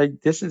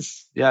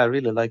 I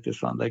really like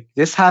this one.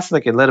 This has a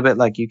little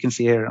bit, you can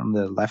see here on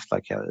the left,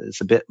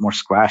 it's a bit more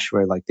scratch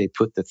where they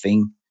put the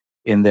thing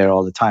in there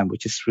all the time,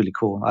 which is really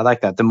cool. I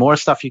like that. The more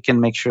stuff you can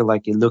make sure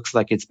it looks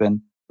like it's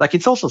been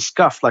it's also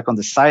scuffed on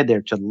the side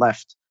there to the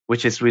left,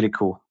 which is really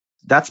cool.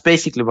 That's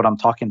basically what I'm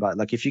talking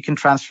about. If you can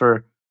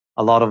transfer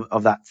a lot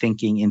of that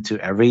thinking into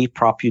every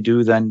prop you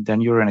do, then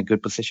you're in a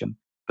good position.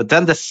 But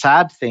then the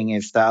sad thing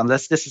is that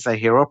unless this is a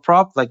hero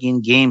prop,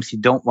 in games, you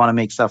don't want to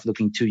make stuff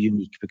looking too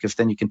unique, because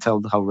then you can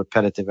tell how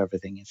repetitive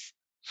everything is.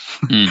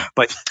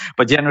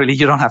 But generally,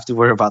 you don't have to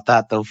worry about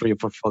that, though, for your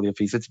portfolio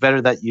piece. It's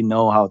better that you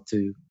know how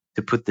to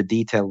put the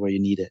detail where you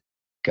need it.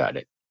 Got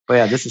it. But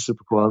yeah, this is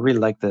super cool. I really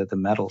like the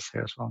metals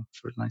here as well.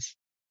 It's really nice.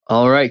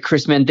 All right,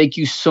 Chris, man, thank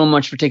you so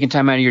much for taking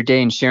time out of your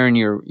day and sharing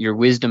your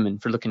wisdom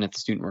and for looking at the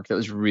student work. That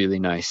was really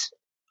nice.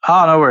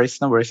 Oh, no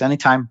worries. No worries.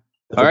 Anytime.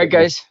 All right,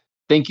 guys.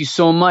 Thank you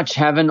so much.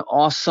 Have an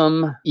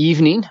awesome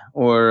evening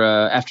or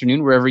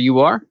afternoon, wherever you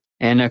are.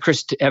 And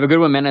Chris, have a good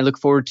one, man. I look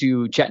forward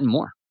to chatting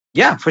more.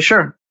 Yeah, for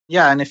sure.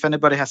 Yeah, and if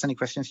anybody has any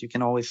questions, you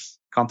can always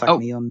contact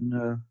me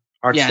on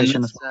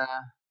ArtStation.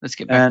 Let's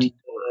get back to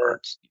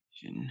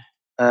ArtStation.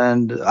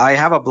 And I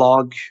have a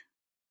blog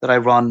that I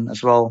run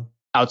as well.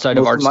 Outside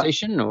of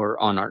ArtStation or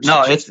on ArtStation?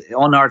 No, it's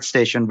on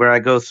ArtStation, where I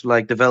go through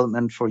like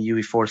development for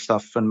UE4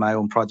 stuff and my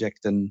own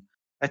project. And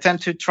I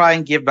tend to try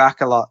and give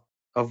back a lot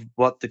of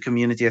what the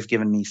community has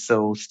given me.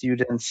 So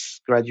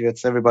students,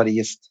 graduates, everybody,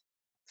 just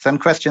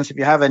send questions if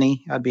you have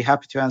any. I'd be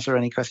happy to answer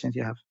any questions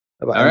you have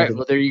about anything. All right,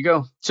 well, there you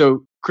go.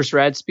 So Chris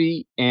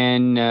Radsby,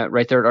 and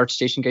right there at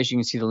ArtStation, guys, you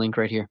can see the link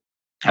right here.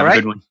 Have a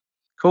good one.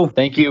 Cool.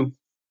 Thank you.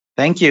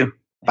 Thank you.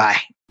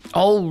 Bye.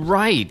 All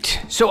right.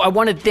 So I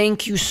want to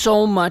thank you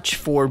so much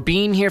for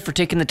being here, for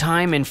taking the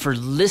time, and for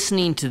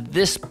listening to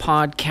this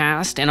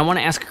podcast. And I want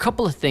to ask a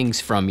couple of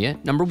things from you.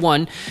 Number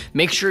one,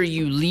 make sure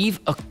you leave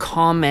a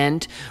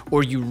comment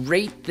or you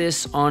rate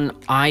this on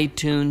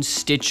iTunes,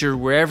 Stitcher,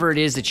 wherever it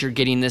is that you're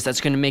getting this.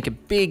 That's going to make a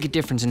big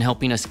difference in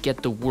helping us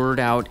get the word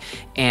out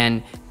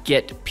and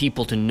get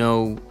people to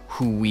know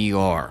who we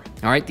are.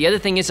 All right. The other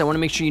thing is I want to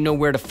make sure you know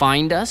where to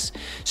find us.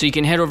 So you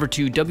can head over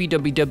to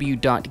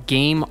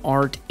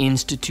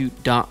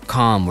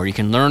www.gameartinstitute.com, where you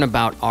can learn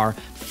about our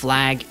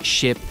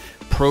flagship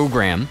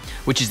program,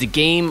 which is the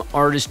Game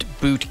Artist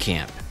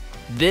Bootcamp.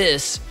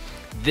 This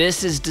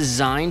is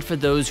designed for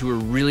those who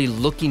are really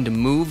looking to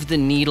move the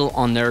needle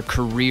on their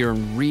career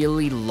and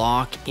really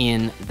lock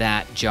in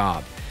that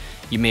job.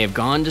 You may have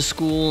gone to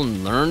school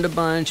and learned a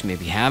bunch,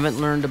 maybe haven't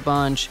learned a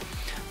bunch.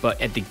 But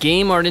at the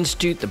Game Art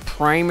Institute, the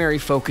primary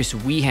focus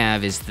we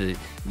have is the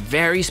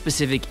very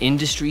specific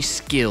industry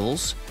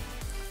skills,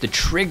 the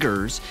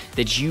triggers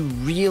that you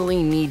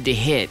really need to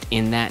hit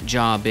in that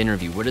job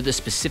interview. What are the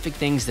specific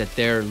things that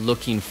they're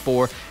looking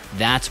for?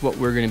 That's what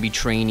we're going to be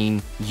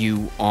training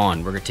you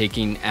on. We're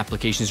taking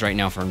applications right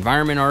now for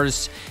environment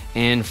artists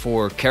and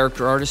for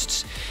character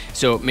artists.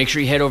 So make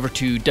sure you head over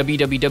to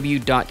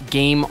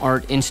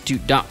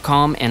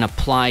www.gameartinstitute.com and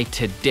apply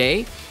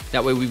today.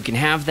 That way we can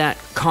have that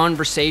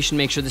conversation,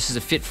 make sure this is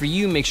a fit for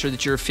you, make sure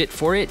that you're a fit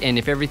for it, and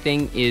if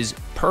everything is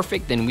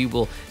perfect, then we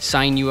will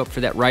sign you up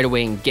for that right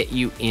away and get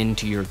you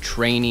into your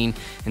training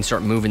and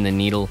start moving the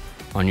needle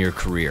on your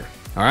career.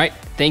 All right?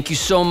 Thank you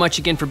so much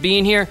again for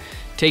being here.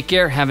 Take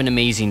care. Have an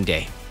amazing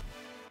day.